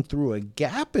running through a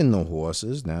gap in the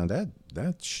horses. Now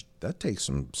that takes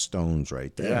some stones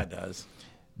right there. Yeah, it does.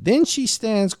 Then she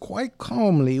stands quite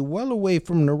calmly well away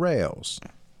from the rails.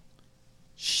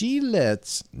 She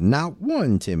lets not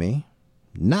one, Timmy,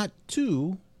 not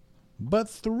 2, but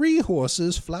 3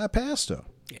 horses fly past her.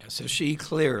 Yeah, so she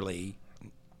clearly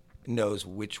knows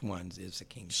which ones is the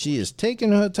king's She is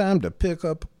taking her time to pick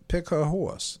her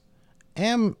horse.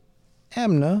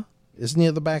 Amna is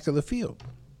near the back of the field.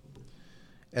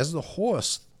 As the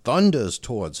horse thunders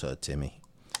towards her, Timmy,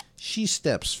 she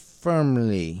steps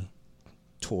firmly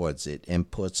towards it and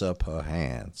puts up her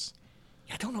hands.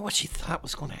 I don't know what she thought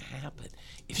was going to happen.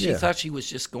 If she Yeah. thought she was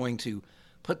just going to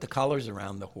put the collars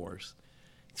around the horse,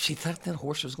 she thought the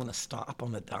horse was going to stop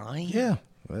on the dime. Yeah,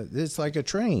 it's like a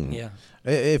train. Yeah.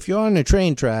 If you're on the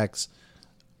train tracks,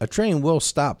 a train will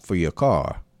stop for your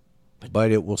car,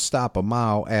 but it will stop a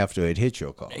mile after it hits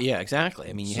your car. Yeah, exactly.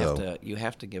 I mean, So- you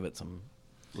have to give it some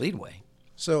leadway.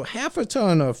 So half a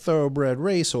ton of thoroughbred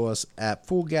racehorse at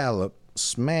full gallop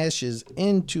smashes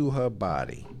into her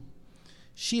body.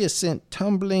 She is sent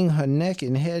tumbling, her neck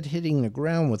and head hitting the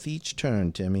ground with each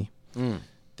turn, Timmy.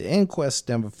 The inquest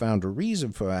never found a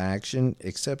reason for her action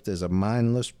except as a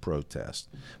mindless protest.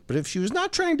 But if she was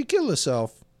not trying to kill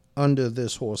herself under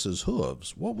this horse's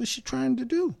hooves, what was she trying to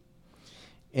do?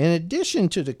 In addition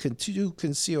to the 2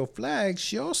 concealed flags,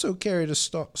 she also carried a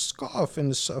scarf in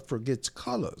the suffragettes'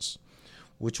 colors,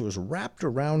 which was wrapped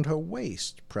around her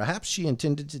waist. Perhaps she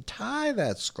intended to tie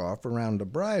that scarf around the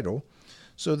bridle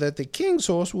so that the king's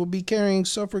horse will be carrying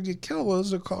suffragette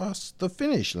colors across the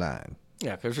finish line.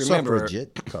 Yeah, because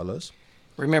Suffragette colors.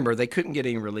 remember, they couldn't get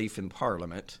any relief in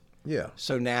Parliament. Yeah.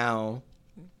 So now,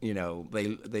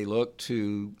 they look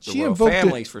to the She royal invoked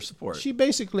families for support. She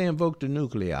basically invoked the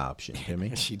nuclear option,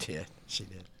 Timmy. She did.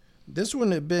 This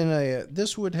would have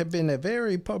been a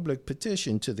very public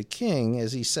petition to the king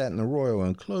as he sat in the royal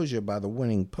enclosure by the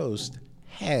winning post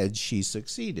had she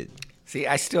succeeded. See,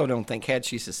 I still don't think, had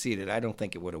she succeeded, I don't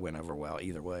think it would have went over well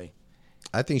either way.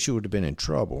 I think she would have been in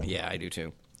trouble. Yeah, I do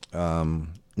too.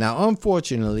 Now,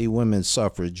 unfortunately, women's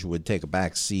suffrage would take a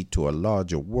back seat to a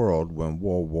larger world when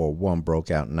World War I broke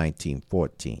out in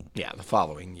 1914. Yeah, the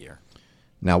following year.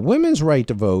 Now, women's right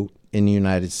to vote in the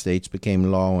United States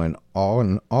became law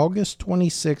on August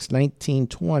 26,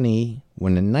 1920,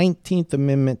 when the 19th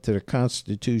Amendment to the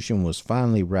Constitution was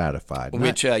finally ratified.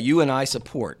 Which you and I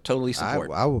support, totally support.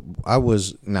 I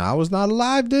was not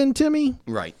alive then, Timmy,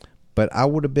 Right. but I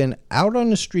would have been out on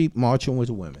the street marching with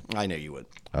women. I know you would.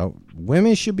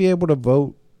 Women should be able to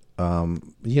vote. One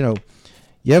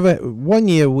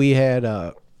year we had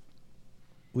a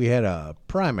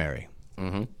primary,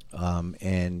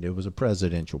 and it was a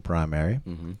presidential primary,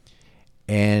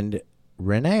 and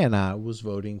Renee and I was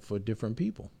voting for different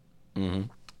people.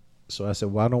 So I said,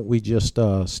 why don't we just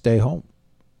stay home?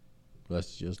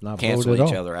 Let's just not cancel vote at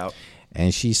each all. other out.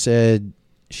 And she said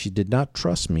she did not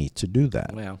trust me to do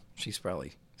that. Well, she's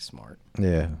probably smart.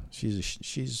 Yeah,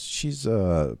 she's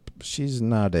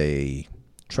not a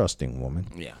trusting woman.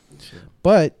 Yeah, sure.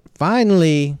 But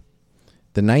finally,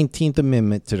 the 19th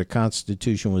Amendment to the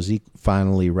Constitution was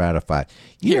finally ratified.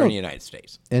 Here in the United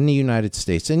States. In the United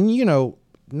States. And, you know,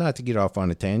 not to get off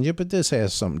on a tangent, but this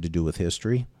has something to do with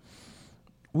history.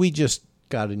 We just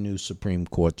got a new Supreme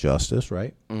Court justice,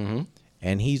 right? Mm-hmm.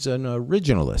 And he's an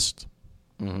originalist.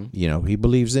 Mm-hmm. You know, he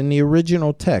believes in the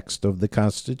original text of the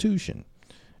Constitution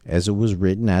as it was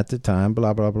written at the time,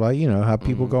 blah, blah, blah. You know how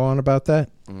people go on about that?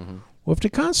 Mm-hmm. Well, if the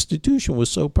Constitution was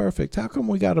so perfect, how come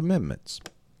we got amendments?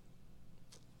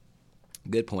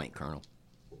 Good point, Colonel.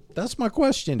 That's my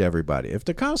question to everybody. If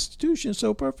the Constitution is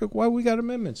so perfect, why we got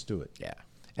amendments to it? Yeah.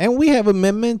 And we have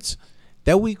amendments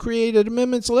that we created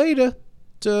amendments later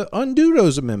to undo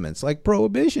those amendments, like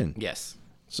prohibition. Yes.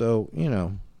 So, you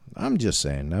know, I'm just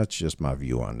saying, that's just my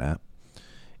view on that.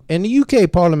 And the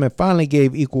UK Parliament finally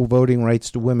gave equal voting rights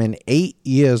to women 8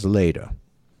 years later.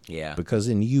 Yeah. Because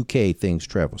in the UK, things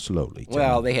travel slowly.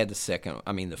 Well, they had the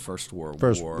First World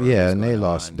War. Yeah, and they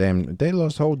lost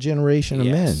a whole generation of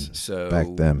men back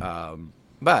then.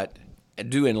 But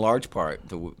due in large part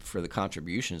for the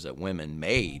contributions that women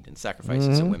made and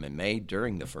sacrifices that women made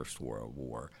during the First World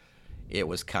War, it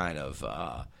was kind of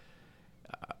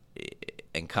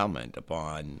incumbent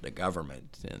upon the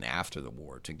government and after the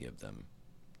war to give them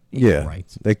equal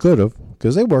rights. They could have,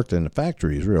 because they worked in the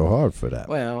factories real hard for that.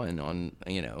 Well, and and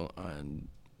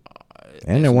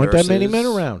there weren't that many men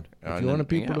around. If you wanted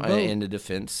people to vote in the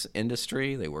defense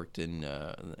industry, they worked in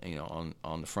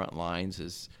on the front lines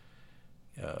as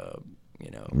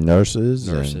nurses,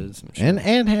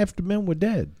 and half the men were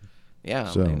dead. Yeah,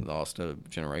 so they lost a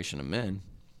generation of men.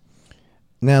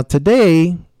 Now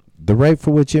today, the right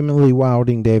for which Emily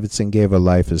Wilding Davidson gave her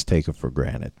life is taken for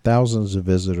granted. Thousands of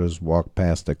visitors walk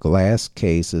past a glass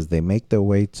case as they make their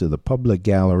way to the public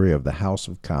gallery of the House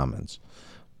of Commons,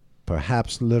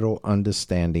 perhaps little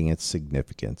understanding its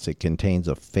significance. It contains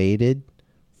a faded,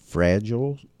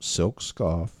 fragile silk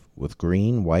scarf with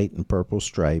green, white, and purple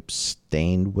stripes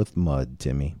stained with mud,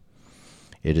 Timmy.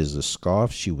 It is a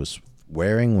scarf she was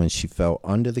wearing when she fell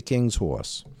under the King's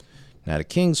horse. Now, the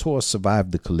King's horse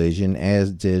survived the collision,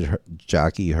 as did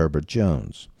jockey Herbert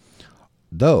Jones.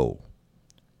 Though,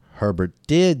 Herbert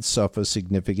did suffer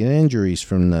significant injuries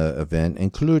from the event,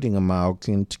 including a mild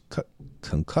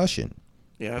concussion.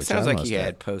 Yeah, it sounds like he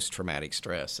had post-traumatic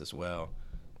stress as well.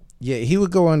 Yeah, he would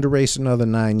go on to race another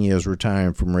 9 years,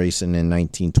 retiring from racing in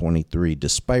 1923.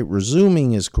 Despite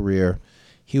resuming his career,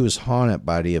 he was haunted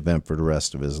by the event for the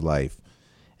rest of his life.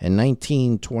 In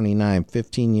 1929,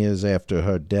 15 years after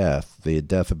her death, the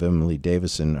death of Emily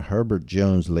Davidson, Herbert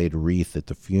Jones laid a wreath at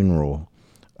the funeral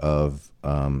of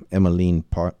Emmeline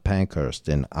Pankhurst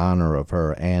in honor of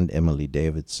her and Emily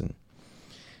Davidson.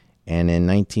 And in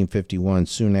 1951,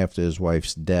 soon after his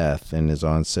wife's death and his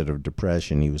onset of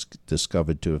depression, he was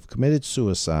discovered to have committed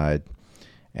suicide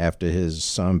after his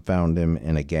son found him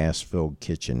in a gas-filled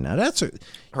kitchen. Now that's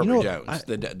Herbert Jones,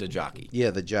 the jockey.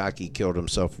 Yeah, the jockey killed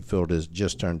himself and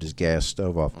just turned his gas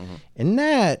stove off. Mm-hmm. And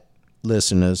that,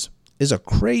 listeners, is a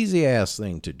crazy-ass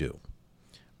thing to do.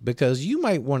 Because you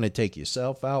might want to take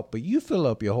yourself out, but you fill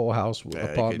up your whole house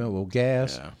apartment with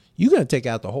gas. Yeah. You're going to take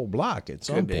out the whole block at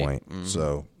some point. Mm-hmm.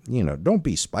 So, don't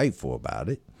be spiteful about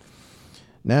it.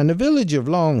 Now, in the village of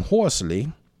Long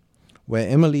Horsley, where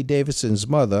Emily Davidson's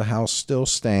mother house still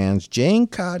stands, Jane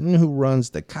Cotton, who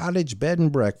runs the cottage bed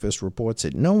and breakfast, reports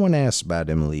that no one asks about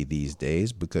Emily these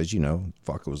days because, it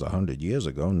was 100 years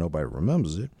ago. Nobody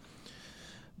remembers it.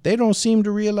 They don't seem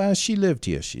to realize she lived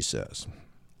here, she says.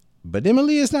 But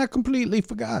Emily is not completely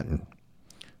forgotten.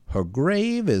 Her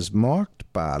grave is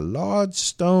marked by a large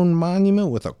stone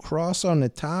monument with a cross on the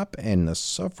top and the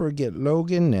suffragette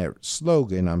slogan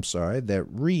that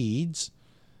reads,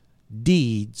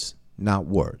 "Deeds, not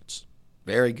words."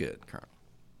 Very good, Colonel.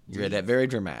 You read that very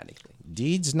dramatically.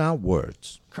 Deeds, not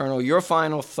words. Colonel, your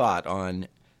final thought on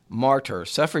martyr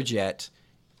suffragette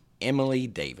Emily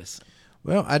Davidson.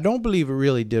 Well, I don't believe it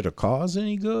really did her cause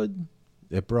any good.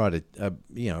 It brought it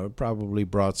probably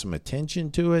brought some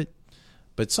attention to it.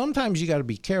 But sometimes you got to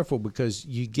be careful because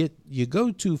you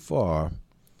go too far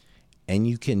and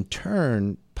you can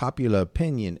turn popular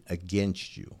opinion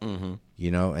against you. Mm-hmm.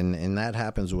 And that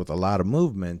happens with a lot of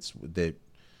movements that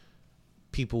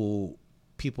people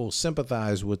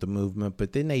sympathize with the movement,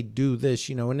 but then they do this,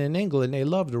 and in England they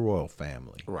love the royal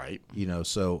family. Right.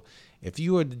 So if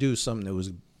you were to do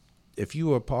something if you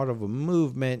were part of a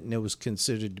movement and it was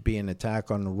considered to be an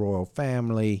attack on the royal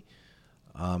family,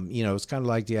 It's kind of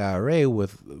like the IRA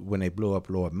when they blew up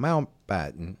Lord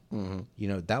Mountbatten.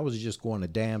 That was just going a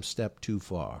damn step too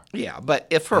far. Yeah, but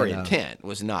if her intent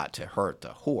was not to hurt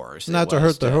the horse, not to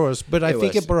hurt the horse, but I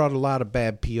think it brought a lot of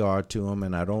bad PR to him,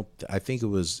 and I think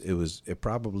it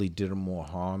probably did him more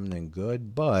harm than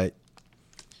good, but.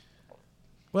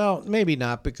 Well, maybe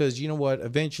not, because you know what?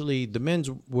 Eventually, the men's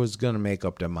was going to make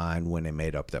up their mind when they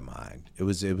made up their mind. It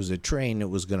was a train that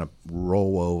was going to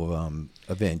roll over them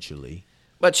eventually.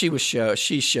 But she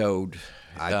showed.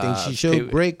 I think she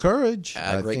showed great courage.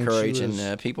 Great courage,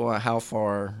 and people how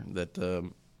far that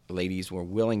the ladies were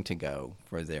willing to go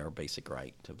for their basic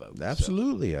right to vote.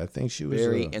 Absolutely, so, I think she was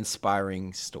very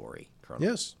inspiring story, Colonel.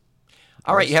 Yes.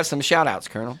 All right, you have some shout-outs,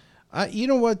 Colonel. You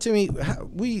know what, Timmy?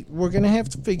 We're going to have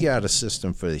to figure out a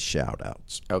system for the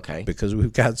shout-outs. Okay. Because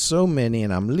we've got so many,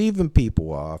 and I'm leaving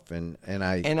people off. And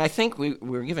I think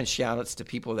we're giving shout-outs to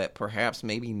people that perhaps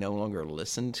maybe no longer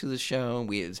listen to the show.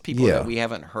 It's people that we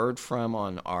haven't heard from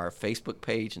on our Facebook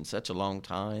page in such a long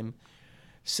time.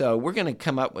 So we're going to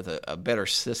come up with a better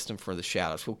system for the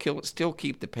shout-outs. We'll still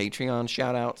keep the Patreon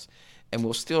shout-outs, and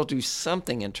we'll still do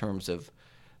something in terms of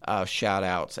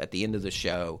shout-outs at the end of the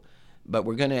show. But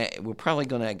we're probably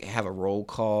gonna have a roll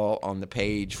call on the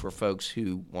page for folks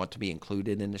who want to be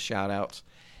included in the shout-outs,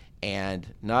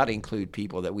 and not include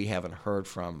people that we haven't heard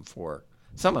from for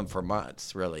some of them for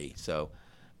months, really. So,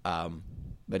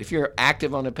 but if you're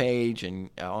active on the page and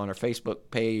on our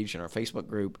Facebook page and our Facebook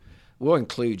group, we'll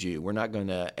include you. We're not going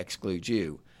to exclude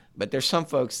you. But there's some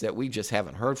folks that we just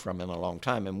haven't heard from in a long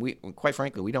time, and quite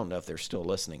frankly, we don't know if they're still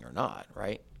listening or not,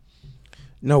 right?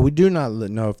 No, we do not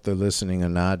know if they're listening or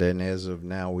not, and as of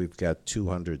now, we've got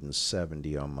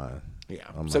 270 on my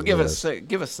So give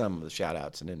us some of the shout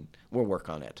outs, and then we'll work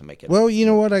on that to make it. Well, you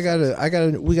know what?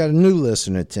 We got a new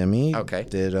listener, Timmy. Okay.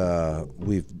 That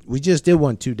we just did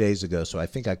one 2 days ago, so I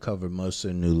think I covered most of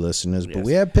the new listeners. But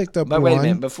we have picked up one. But wait a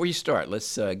minute, before you start,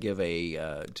 let's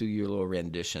do your little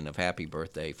rendition of "Happy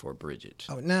Birthday" for Bridget.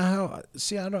 Oh, now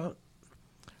I don't.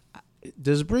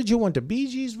 Does Bridget want the Bee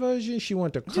Gees version? She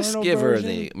want the Colonel version? Just give her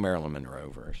the Marilyn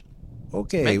Monroe version.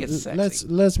 Okay, make it sexy.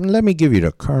 let me give you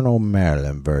the Colonel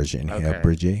Marilyn version here,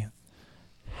 Bridget.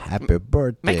 Happy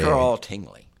birthday. Make her all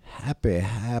tingly. Happy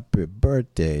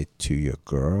birthday to you,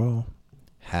 girl.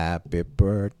 Happy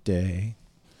birthday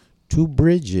to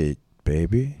Bridget,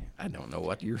 baby. I don't know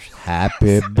what you're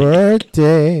Happy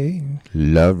birthday,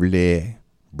 lovely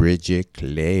Bridget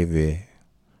Clavey.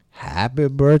 Happy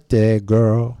birthday,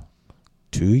 girl,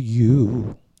 to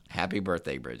you. Happy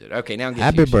birthday, Bridget. Okay, now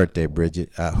happy birthday, Bridget.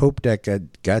 I hope that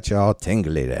got you all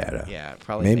tingly there. Yeah,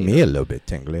 probably made me a little bit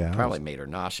tingly. Probably made her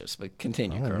nauseous, but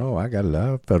continue, I don't girl. know. I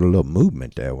felt a little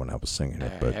movement there when I was singing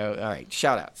it. But all right,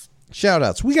 shout-outs.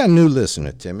 Shout-outs. We got a new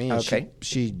listener, Timmy. Okay.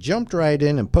 She jumped right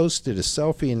in and posted a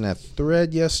selfie in that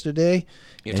thread yesterday.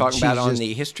 You're talking about on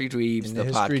the History Dweebs, the podcast.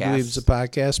 History Dweebs, the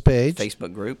podcast page.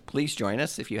 Facebook group. Please join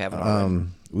us if you haven't already.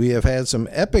 We have had some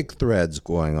epic threads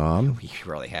going on. We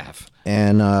really have.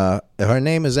 And her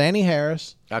name is Annie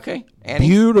Harris. Okay. Annie.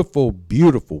 Beautiful,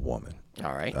 beautiful woman.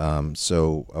 All right.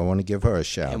 So I want to give her a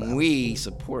shout out. And we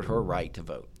support her right to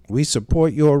vote. We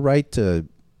support your right to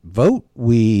vote.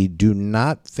 We do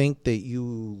not think that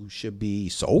you should be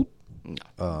sold.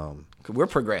 No. We're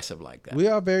progressive like that. We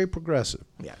are very progressive.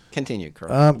 Yeah. Continue,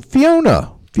 Colonel.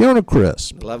 Fiona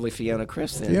Crisp. Lovely Fiona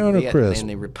Crisp. Crisp. In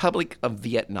the Republic of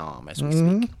Vietnam, as we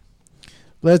speak.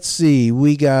 Let's see.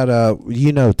 We got,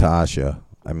 Tasha.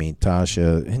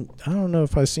 Tasha. And I don't know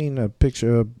if I've seen a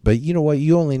picture, but you know what?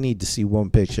 You only need to see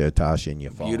one picture of Tasha and you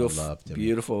fall in love.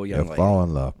 Beautiful young lady. Fall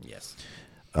in love. Yes.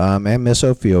 And Miss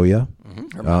Ophelia.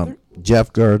 Her mother.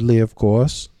 Jeff Girdley, of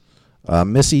course.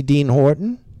 Missy Dean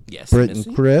Horton. Yes. Britt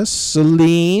and Chris.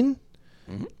 Celine.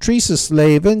 Teresa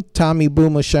Slavin. Tommy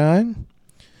Boomershine.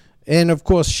 And, of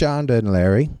course, Shonda and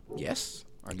Larry. Yes.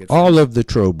 All of the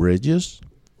Trowbridges.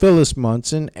 Phyllis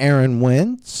Munson. Aaron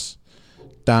Wentz.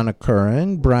 Donna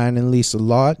Curran. Brian and Lisa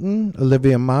Lawton.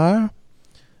 Olivia Meyer.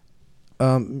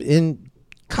 And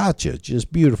Katja.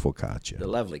 Just beautiful Katja. The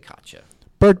lovely Katja.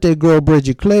 Birthday girl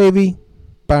Bridget Clavey.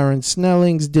 Byron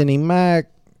Snellings. Denny Mack.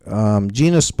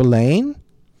 Gina Spillane.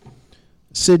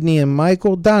 Sydney and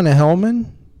Michael. Donna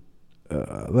Hellman.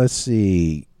 Let's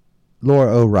see.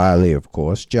 Laura O'Reilly, of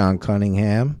course. John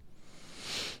Cunningham.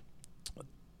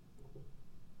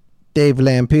 Dave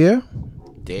Lampier.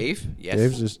 Dave,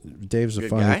 yes. Dave's a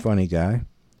funny guy.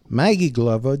 Maggie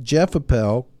Glover. Jeff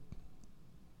Appel.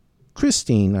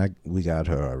 Christine, we got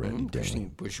her already. Christine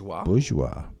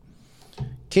Bourgeois.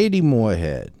 Katie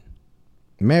Moorhead.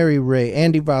 Mary Ray.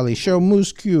 Andy Volley. Cheryl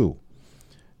Moose Q.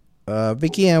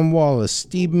 Vicky Ann Wallace.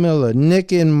 Steve Miller.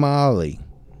 Nick and Molly.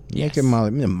 Nick and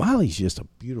Molly. Man, Molly's just a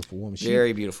beautiful woman.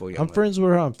 Very beautiful young I'm woman. friends with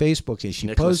her on Facebook, and she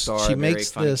Nicholas posts. Starr, She very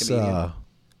makes funny this.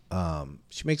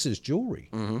 She makes this jewelry.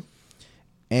 Mm-hmm.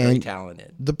 And very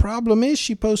talented. the problem is,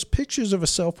 she posts pictures of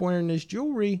herself wearing this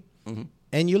jewelry,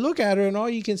 and you look at her, and all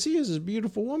you can see is this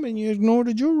beautiful woman. You ignore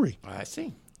the jewelry. I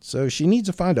see. So she needs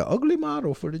to find an ugly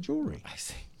model for the jewelry. I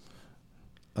see.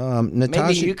 Natasha,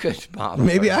 Maybe you could model.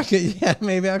 Maybe I could. Yeah,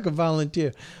 maybe I could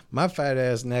volunteer. My fat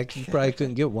ass neck, you probably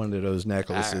couldn't get one of those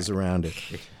necklaces around it.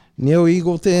 Neil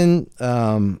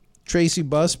Eagleton, Tracy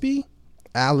Busby,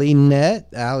 Allie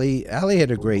Nett. Allie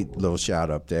had a great little shot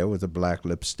up there with a black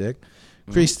lipstick.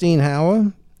 Christine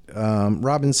Howard,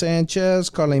 Robin Sanchez,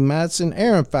 Carleen Madsen,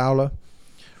 Aaron Fowler,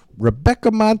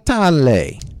 Rebecca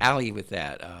Montale. Allie with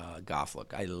that goth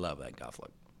look. I love that goth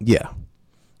look. Yeah.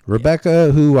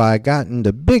 Rebecca, who I got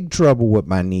into big trouble with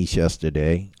my niece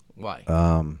yesterday. Why?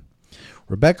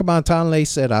 Rebecca Montale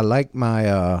said I liked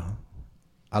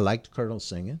Colonel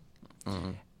singing,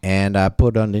 and I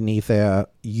put underneath there,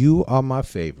 "You are my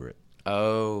favorite."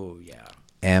 Oh yeah.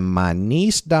 And my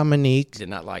niece Dominique Did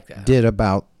not like that. did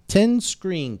about 10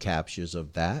 screen captures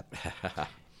of that,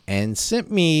 and sent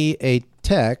me a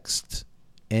text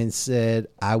and said,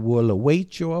 "I will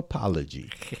await your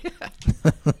apology."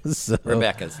 So,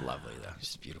 Rebecca's lovely, though.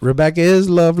 She's beautiful. Rebecca is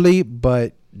lovely,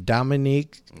 but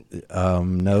Dominique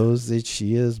knows that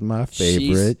she is my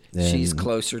favorite. She's and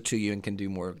closer to you and can do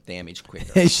more damage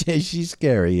quicker. she's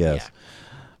scary, yes. Yeah.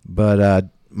 But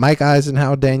Mike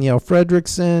Eisenhower, Danielle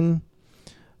Fredrickson,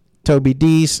 Toby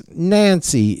Deese,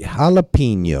 Nancy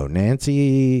Jalapeno,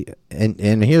 Nancy,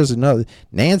 and here's another,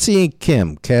 Nancy and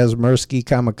Kim Kazmersky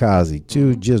Kamikaze,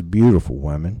 two just beautiful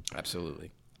women. Absolutely.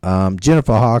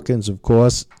 Jennifer Hawkins, of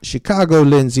course, Chicago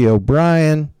Lindsay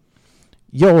O'Brien,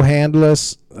 Yo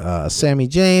Handless, Sammy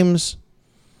James,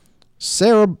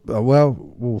 Sarah,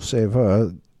 we'll save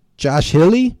her, Josh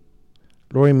Hilley,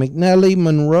 Lori McNally,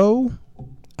 Monroe,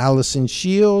 Allison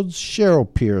Shields,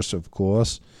 Cheryl Pierce, of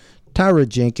course, Tyra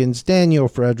Jenkins, Daniel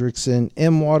Fredrickson,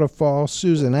 M. Waterfall,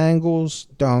 Susan Angles,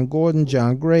 Don Gordon,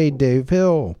 John Gray, Dave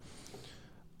Hill,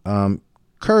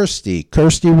 Kirsty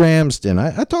Ramsden.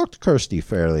 I talk to Kirsty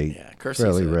fairly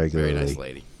regularly. Very nice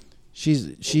lady.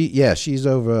 She's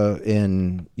over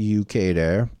in UK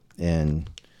there, and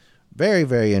very,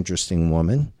 very interesting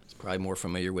woman. She's probably more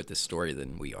familiar with this story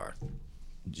than we are.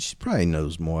 She probably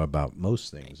knows more about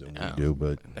most things than we do,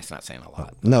 but that's not saying a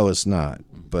lot. No, it's not.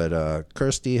 But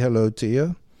Kirsty, hello to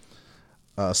you.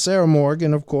 Sarah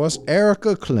Morgan, of course.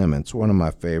 Erica Clements, one of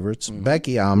my favorites.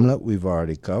 Becky Omelette, we've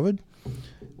already covered.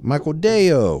 Michael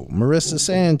Deo, Marissa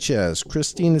Sanchez,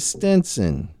 Christina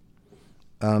Stinson,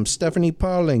 Stephanie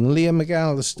Parling, Leah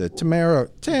McAllister,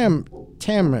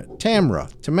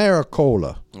 Tamara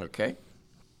Cola. Okay.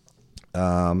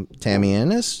 Tammy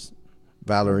Ennis,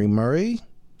 Valerie Murray.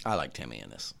 I like Tammy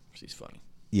Ennis. She's funny.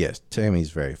 Yes,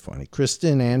 Tammy's very funny.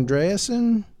 Kristen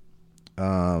Andreasen,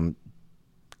 Colin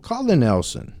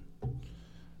Nelson,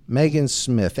 Megan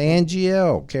Smith, Angie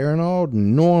L., Karen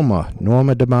Alden, Norma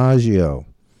DiMaggio,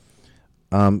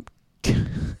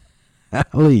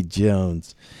 Callie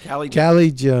Jones.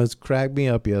 Callie Jones cracked me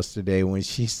up yesterday when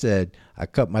she said, "I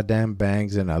cut my damn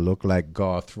bangs and I look like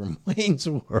Garth from Wayne's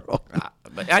World."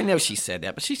 But I know she said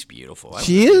that, but she's beautiful.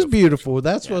 She is beautiful.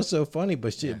 That's what's so funny.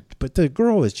 But but the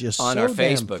girl is just on so our damn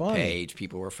Facebook funny. page.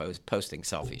 People were posting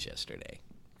selfies yesterday.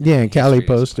 Yeah, and Callie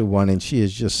posted one, and she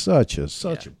is just such a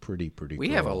pretty We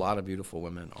girl. have a lot of beautiful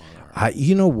women on our.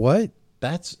 You know what?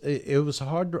 It was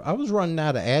hard. I was running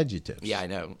out of adjectives. Yeah, I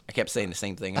know. I kept saying the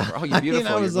same thing. Oh, you're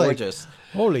beautiful. I was you're like, gorgeous.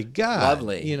 Holy God!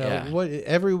 Lovely. You know yeah. what?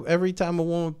 Every time a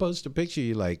woman posts a picture,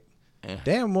 you're like,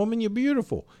 "Damn woman, you're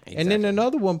beautiful." Exactly. And then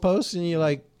another one posts, and you're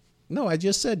like, "No, I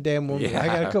just said damn woman. Yeah. I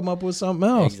got to come up with something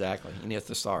else." Exactly. And it's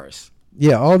the stars.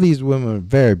 Yeah, all these women are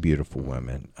very beautiful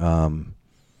women.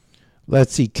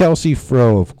 Let's see, Kelsey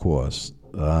Froh, of course.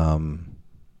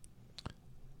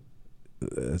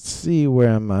 Let's see, where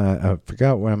am I? I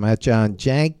forgot where I'm at. John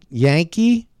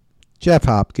Yankee, Jeff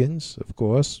Hopkins, of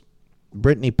course.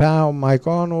 Brittany Powell, Mike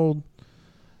Arnold,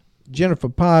 Jennifer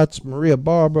Potts, Maria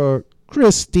Barber,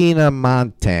 Christina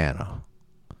Montana.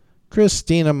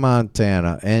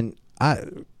 And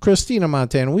Christina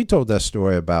Montana, we told that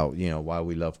story about, why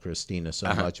we love Christina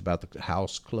so much, about the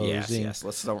house closing. Yes.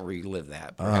 Let's don't relive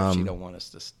that. Perhaps you don't want us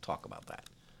to talk about that.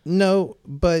 No,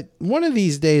 but one of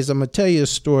these days I'm going to tell you a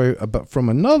story from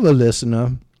another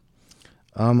listener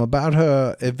about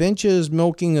her adventures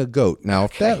milking a goat. Now,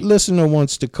 if that listener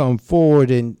wants to come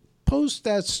forward and post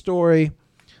that story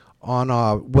on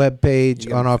our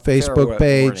webpage, on our Facebook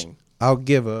page, I'll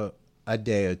give a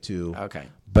day or two. Okay.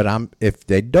 But if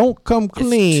they don't come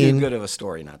clean, it's too good of a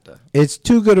story not to. It's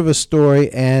too good of a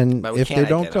story, and But we if they can't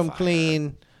don't come identify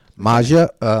clean, Maja,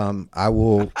 I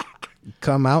will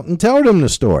come out and tell them the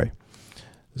story.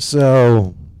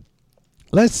 So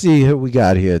let's see who we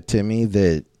got here, Timmy.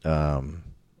 That I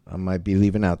might be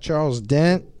leaving out. Charles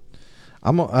Dent.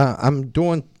 I've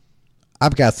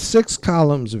got 6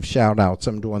 columns of shout outs.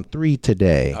 I'm doing 3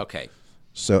 today. Okay.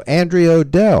 So Andrea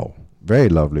Odell, very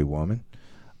lovely woman.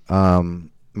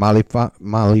 Molly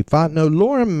Fontenot,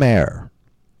 Lauren Mayer,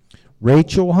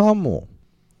 Rachel Hummel.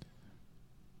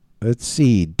 Let's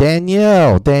see,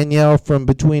 Danielle from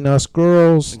Between Us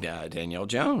Girls. Danielle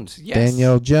Jones. Yes.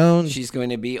 Danielle Jones. She's going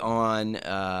to be on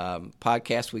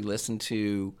podcast. We listen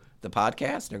to the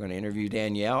podcast. They're going to interview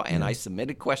Danielle, and I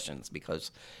submitted questions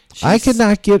because I could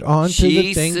not get onto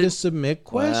the thing to submit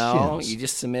questions. Well, you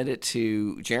just submit it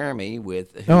to Jeremy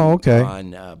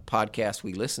on podcast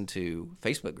we listen to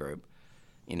Facebook group.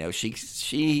 You know,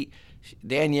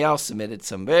 Danielle submitted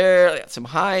some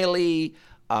highly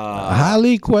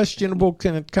questionable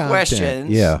content.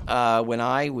 Questions. Yeah. When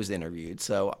I was interviewed,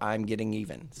 so I'm getting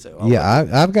even. So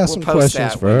I've got some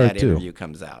questions for her that too. Interview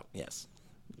comes out. Yes.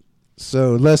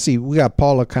 So let's see. We got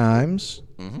Paula Kimes,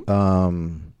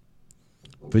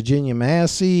 Virginia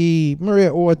Massey,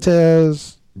 Maria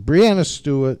Ortez, Brianna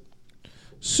Stewart,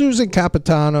 Susan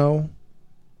Capitano,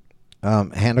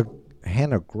 Hannah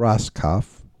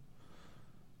Groskoff.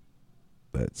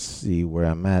 Let's see where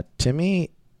I'm at. Timmy,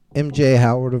 MJ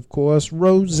Howard, of course,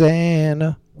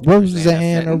 Rosanna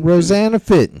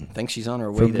Fitton. I think she's on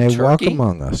her way from to They Turkey. Walk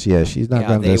Among Us. Yeah, she's not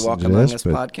going to They listen Walk to Among this. Us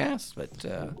podcast, but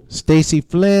Stacy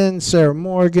Flynn, Sarah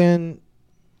Morgan,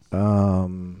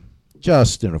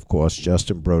 Justin, of course,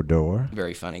 Justin Brodeur.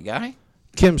 very funny guy.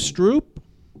 Kim Stroop,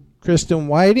 Kristen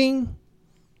Whiting.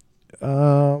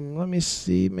 Let me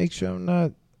see, make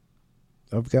sure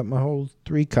I've got my whole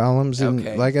 3 columns, and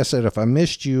Okay. like I said, if I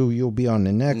missed you, you'll be on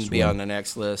the next Be one. on the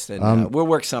next list, and we'll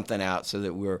work something out so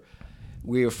that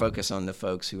we are focused on the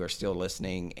folks who are still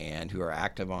listening and who are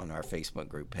active on our Facebook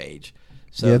group page.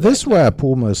 So yeah, this is where I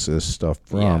pull most of this stuff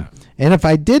from. Yeah. And if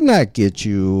I did not get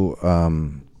you,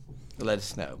 let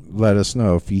us know. let us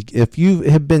know. If you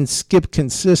have been skipped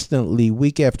consistently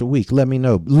week after week, let me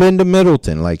know. Linda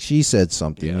Middleton, like she said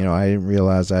something, Yeah. I didn't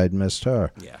realize I had missed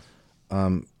her. Yeah.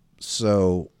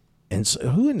 So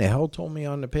who in the hell told me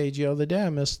on the page the other day I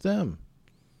missed them?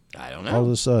 I don't All of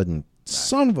know. a sudden,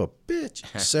 son of a bitch.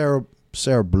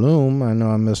 Sarah Bloom, I know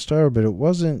I missed her, but it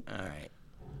wasn't. All right.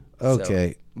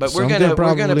 Okay. But we're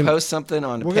Something gonna post something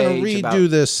on the We're page. gonna redo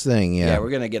this thing, Yeah, we're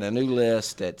gonna get a new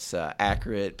list that's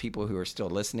accurate. People who are still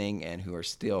listening and who are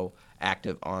still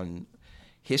active on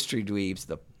History Dweebs,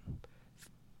 the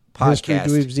podcast.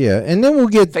 History Dweebs, yeah. And then we'll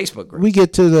get Facebook group. We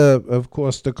get to of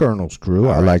course, the Colonel's crew.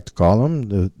 I like to call them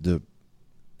the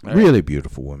really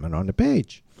beautiful women on the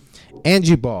page.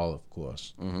 Angie Ball, of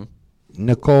course. Mm-hmm.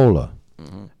 Nicola.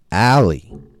 Allie.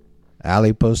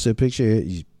 Allie posted a picture.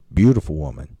 Beautiful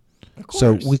woman. Of course.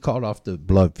 So we called off the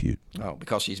blood feud. Oh,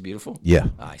 because she's beautiful? Yeah.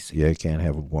 I see. Yeah, you can't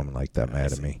have a woman like that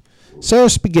mad at me. Sarah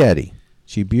Spaghetti.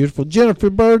 She beautiful.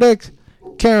 Jennifer Burdick.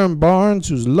 Karen Barnes,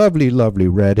 who's a lovely, lovely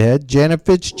redhead. Janet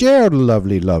Fitzgerald, a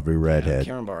lovely, lovely redhead.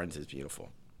 Karen Barnes is beautiful.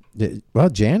 Well,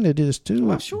 Janet is too.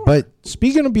 Well, sure. But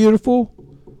speaking of beautiful,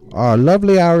 our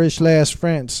lovely Irish lass,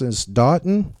 Frances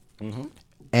Doughton. Mm-hmm.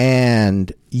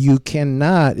 And you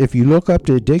cannot, if you look up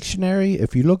the dictionary,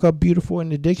 if you look up beautiful in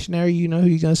the dictionary, you know who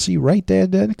you're going to see right there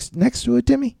next to it,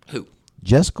 Timmy? Who?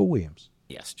 Jessica Williams.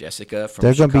 Yes, Jessica from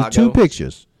There's Chicago. going to be 2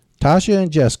 pictures. Tasha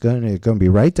and Jessica, and they're going to be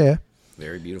right there.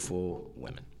 Very beautiful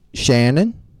women.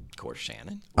 Shannon. Of course,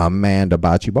 Shannon. Amanda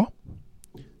Bocciaball.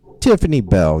 Tiffany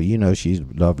Bell, she's a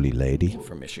lovely lady.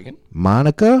 From Michigan.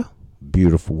 Monica,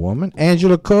 beautiful woman.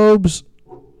 Angela Cobes.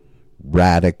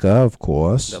 Radica, of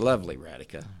course. The lovely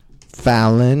Radica.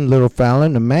 Fallon, little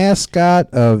Fallon, the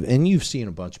mascot of, and you've seen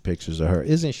a bunch of pictures of her.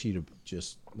 Isn't she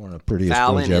just one of the prettiest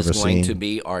Fallon girls you ever is going seen? to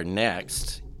be our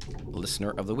next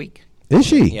listener of the week. Is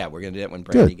she? Yeah, we're going to do that when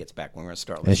Brandy Good. gets back. We're going to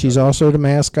start And listening. she's also the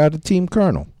mascot of Team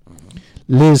Colonel.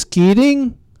 Liz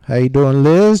Keating, how you doing,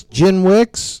 Liz? Jen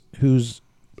Wicks, who's,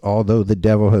 although the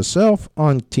devil herself,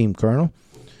 on Team Colonel.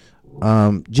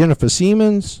 Jennifer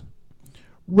Siemens.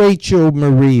 Rachel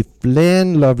Marie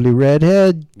Flynn, lovely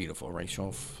redhead. Beautiful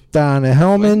Rachel. Donna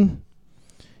Hellman.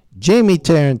 Jamie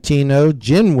Tarantino.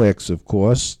 Jen Wicks, of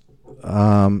course.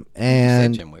 Said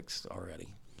And Jim Wicks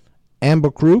already.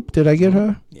 Amber Croup, did I get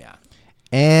her? Yeah.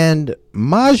 And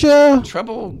Maja.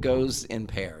 Trouble goes in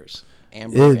pairs.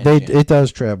 Amber and Jen. It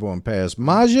does travel in pairs.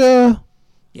 Maja.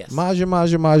 Yes. Maja.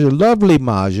 Lovely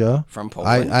Maja. From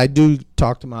Poland. I do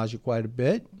talk to Maja quite a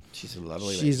bit. She's a lovely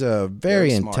lady. She's a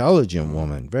very intelligent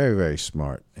woman, very, very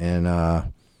smart. And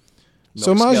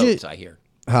so Milks goats, I hear.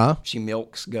 Huh? She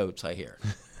milks goats, I hear.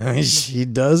 She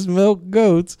does milk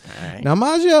goats. Right. Now,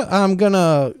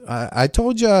 Maja, I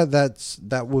told you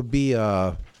that would be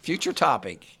a future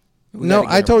topic.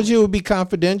 I told you it would be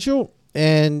confidential.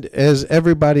 And as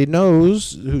everybody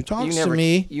knows who talks to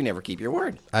me, you never keep your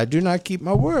word. I do not keep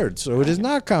my word. So it is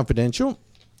not confidential.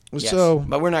 Yes, so,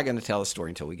 but we're not going to tell the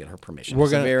story until we get her permission.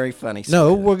 It's a very funny story.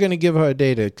 No, we're going to give her a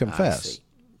day to confess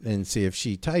and see if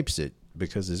she types it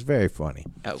because it's very funny.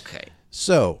 Okay.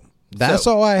 So that's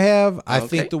all I have. I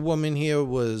think the woman here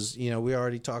was, we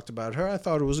already talked about her. I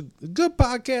thought it was a good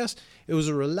podcast. It was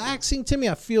relaxing to me.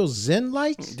 I feel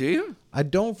zen-like. Do you? I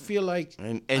don't feel like...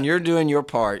 And you're doing your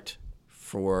part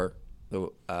for the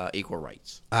equal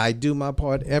rights. I do my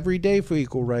part every day for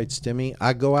equal rights, Timmy.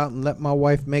 I go out and let my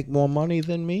wife make more money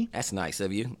than me. That's nice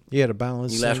of you. Yeah, to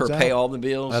balance You let her pay all the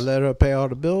bills? I let her pay all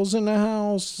the bills in the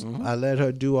house. Mm-hmm. I let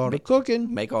her do all the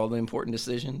cooking. Make all the important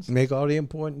decisions.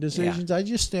 Yeah. I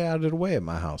just stay out of the way at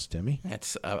my house, Timmy.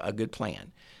 That's a good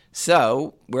plan.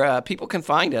 So, people can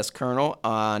find us, Colonel,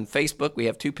 on Facebook. We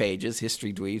have 2 pages,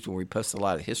 History Dweebs, where we post a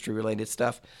lot of history-related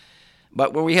stuff.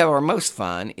 But where we have our most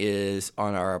fun is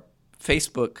on our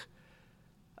Facebook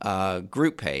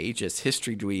group page. It's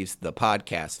History Dweebs, the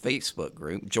podcast Facebook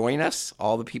group. Join us.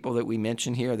 All the people that we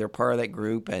mention here, they're part of that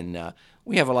group, and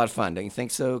we have a lot of fun. Don't you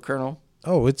think so, Colonel?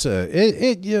 Oh, it's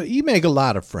you make a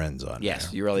lot of friends on yes,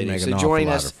 there. You really do. So join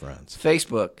us.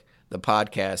 Facebook, the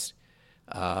podcast.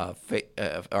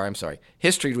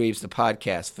 History Dweebs, the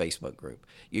podcast Facebook group.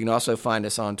 You can also find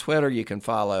us on Twitter. You can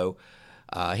follow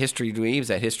History Dweebs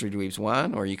at History Dweebs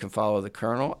 1, or you can follow the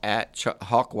Colonel at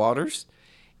Hawk Waters,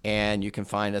 and you can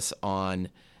find us on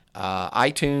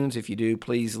iTunes. If you do,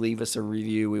 please leave us a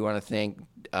review. We want to thank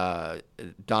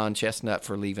Don Chestnut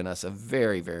for leaving us a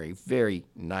very, very, very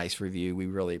nice review. We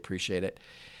really appreciate it.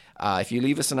 If you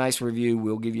leave us a nice review,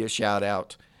 we'll give you a shout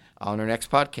out on our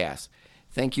next podcast.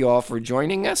 Thank you all for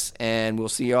joining us, and we'll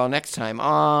see you all next time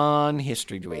on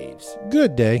History Dweebs.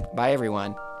 Good day. Bye,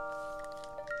 everyone.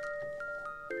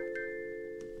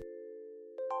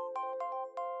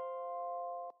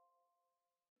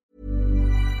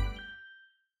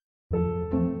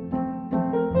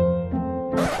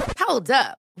 Hold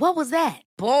up. What was that?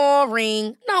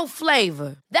 Boring. No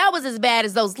flavor. That was as bad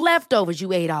as those leftovers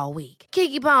you ate all week.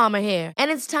 Keke Palmer here,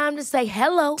 and it's time to say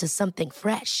hello to something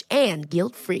fresh and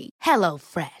guilt-free. Hello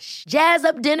Fresh. Jazz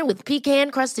up dinner with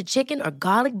pecan-crusted chicken or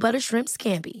garlic butter shrimp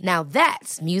scampi. Now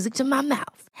that's music to my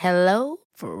mouth. Hello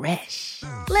Fresh.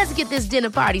 Let's get this dinner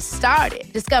party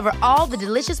started. Discover all the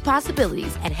delicious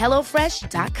possibilities at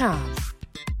HelloFresh.com.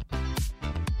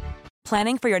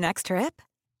 Planning for your next trip?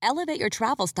 Elevate your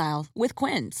travel style with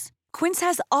Quince. Quince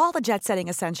has all the jet-setting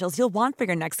essentials you'll want for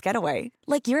your next getaway,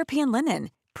 like European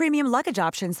linen, premium luggage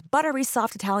options, buttery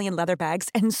soft Italian leather bags,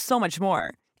 and so much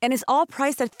more. And is all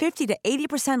priced at 50 to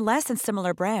 80% less than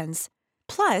similar brands.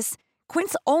 Plus,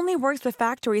 Quince only works with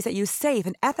factories that use safe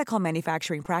and ethical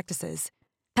manufacturing practices.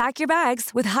 Pack your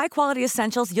bags with high-quality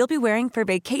essentials you'll be wearing for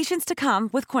vacations to come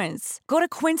with Quince. Go to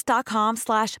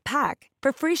quince.com/pack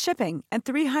for free shipping and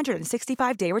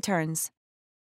 365-day returns.